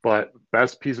 Yeah. But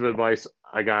best piece of advice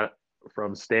I got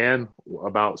from Stan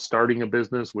about starting a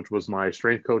business, which was my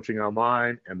strength coaching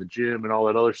online and the gym and all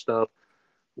that other stuff,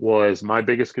 was my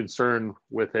biggest concern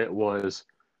with it was,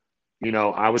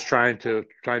 I was trying to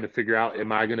figure out,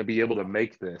 am I going to be able to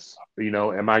make this?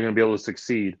 Am I going to be able to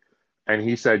succeed? And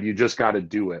he said, you just got to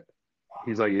do it.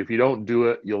 He's like, if you don't do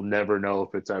it, you'll never know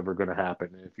if it's ever going to happen.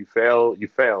 And if you fail, you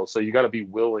fail. So you got to be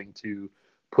willing to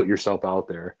put yourself out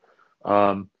there.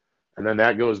 And then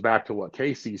that goes back to what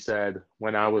Casey said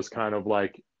when I was kind of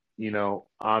like,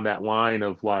 on that line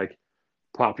of like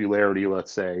popularity,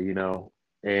 let's say,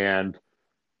 and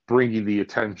bringing the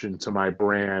attention to my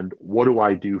brand. What do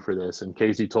I do for this? And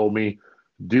Casey told me,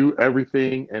 do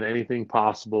everything and anything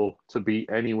possible to be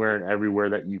anywhere and everywhere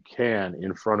that you can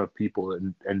in front of people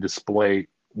and display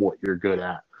what you're good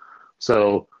at.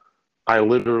 So I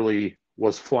literally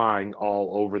was flying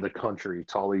all over the country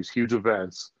to all these huge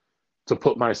events to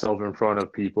put myself in front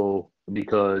of people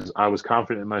because I was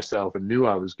confident in myself and knew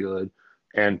I was good,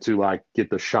 and to like get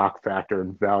the shock factor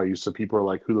and value. So people are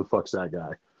like, who the fuck's that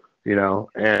guy?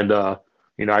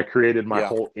 I created my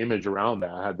whole image around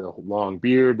that. I had the long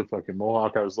beard, the fucking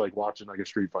mohawk. I was like watching like a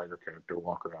Street Fighter character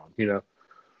walk around, Yeah.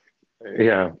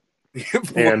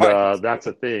 And that's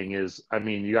the thing is,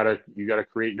 you gotta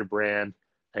create your brand,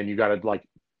 and you got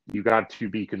to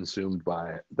be consumed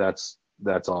by it. That's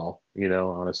all,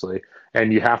 honestly.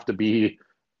 And you have to be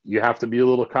a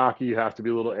little cocky. You have to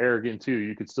be a little arrogant too.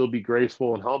 You could still be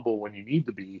graceful and humble when you need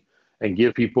to be, and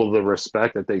give people the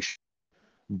respect that they should.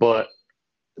 But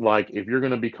like, if you're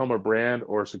going to become a brand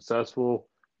or successful,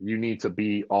 you need to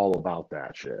be all about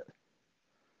that shit,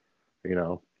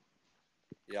 Yeah,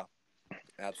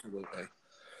 absolutely.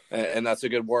 And that's a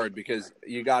good word, because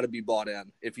you got to be bought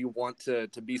in. If you want to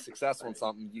be successful in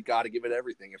something, you got to give it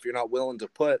everything. If you're not willing to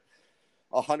put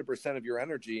 100% of your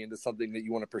energy into something that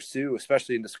you want to pursue,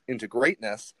 especially into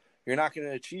greatness, you're not going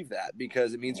to achieve that,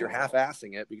 because it means you're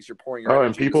half-assing it, because you're pouring your energy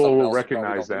and people into something will else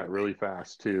recognize that really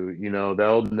fast too.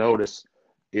 They'll notice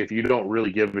if you don't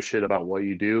really give a shit about what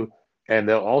you do, and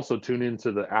they'll also tune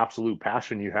into the absolute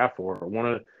passion you have for it.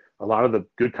 A lot of the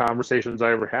good conversations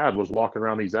I ever had was walking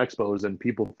around these expos, and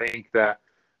people think that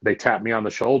they tap me on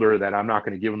the shoulder, that I'm not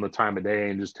going to give them the time of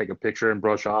day and just take a picture and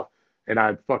brush off. And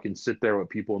I'd fucking sit there with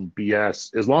people and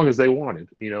BS as long as they wanted,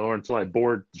 or until I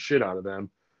bored the shit out of them,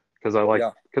 because I like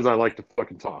to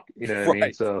fucking talk, what I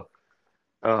mean? So,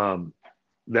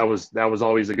 that was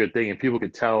always a good thing, and people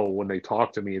could tell when they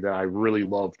talked to me that I really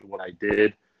loved what I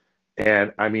did.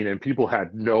 And and people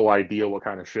had no idea what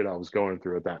kind of shit I was going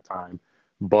through at that time,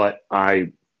 but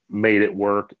I made it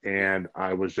work, and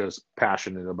I was just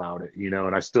passionate about it,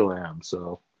 and I still am.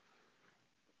 So,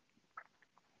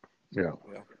 yeah.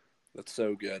 That's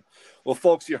so good. Well,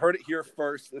 folks, you heard it here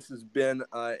first. This has been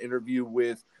an interview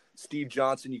with Steve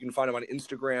Johnson. You can find him on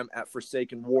Instagram at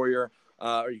Forsaken Warrior,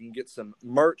 or you can get some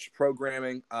merch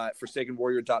programming at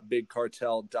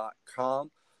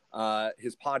forsakenwarrior.bigcartel.com.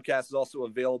 His podcast is also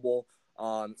available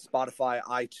on Spotify,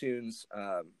 iTunes,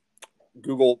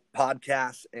 Google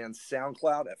Podcasts, and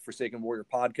SoundCloud at Forsaken Warrior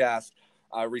Podcast.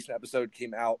 A recent episode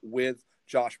came out with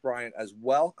Josh Bryant as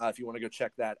well. If you want to go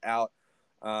check that out.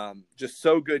 Just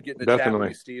so good getting to chat with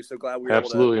you, Steve. So glad we were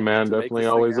Absolutely, able to, man. to Definitely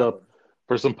always up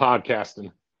for some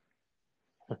podcasting.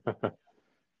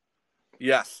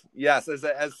 Yes.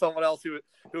 As someone else who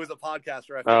is a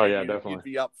podcaster, I think definitely you'd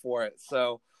be up for it.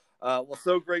 So,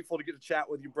 so grateful to get to chat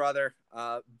with you, brother.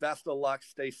 Best of luck.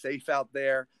 Stay safe out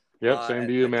there. Yep, same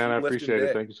to you, man. I appreciate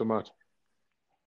it. Thank you so much.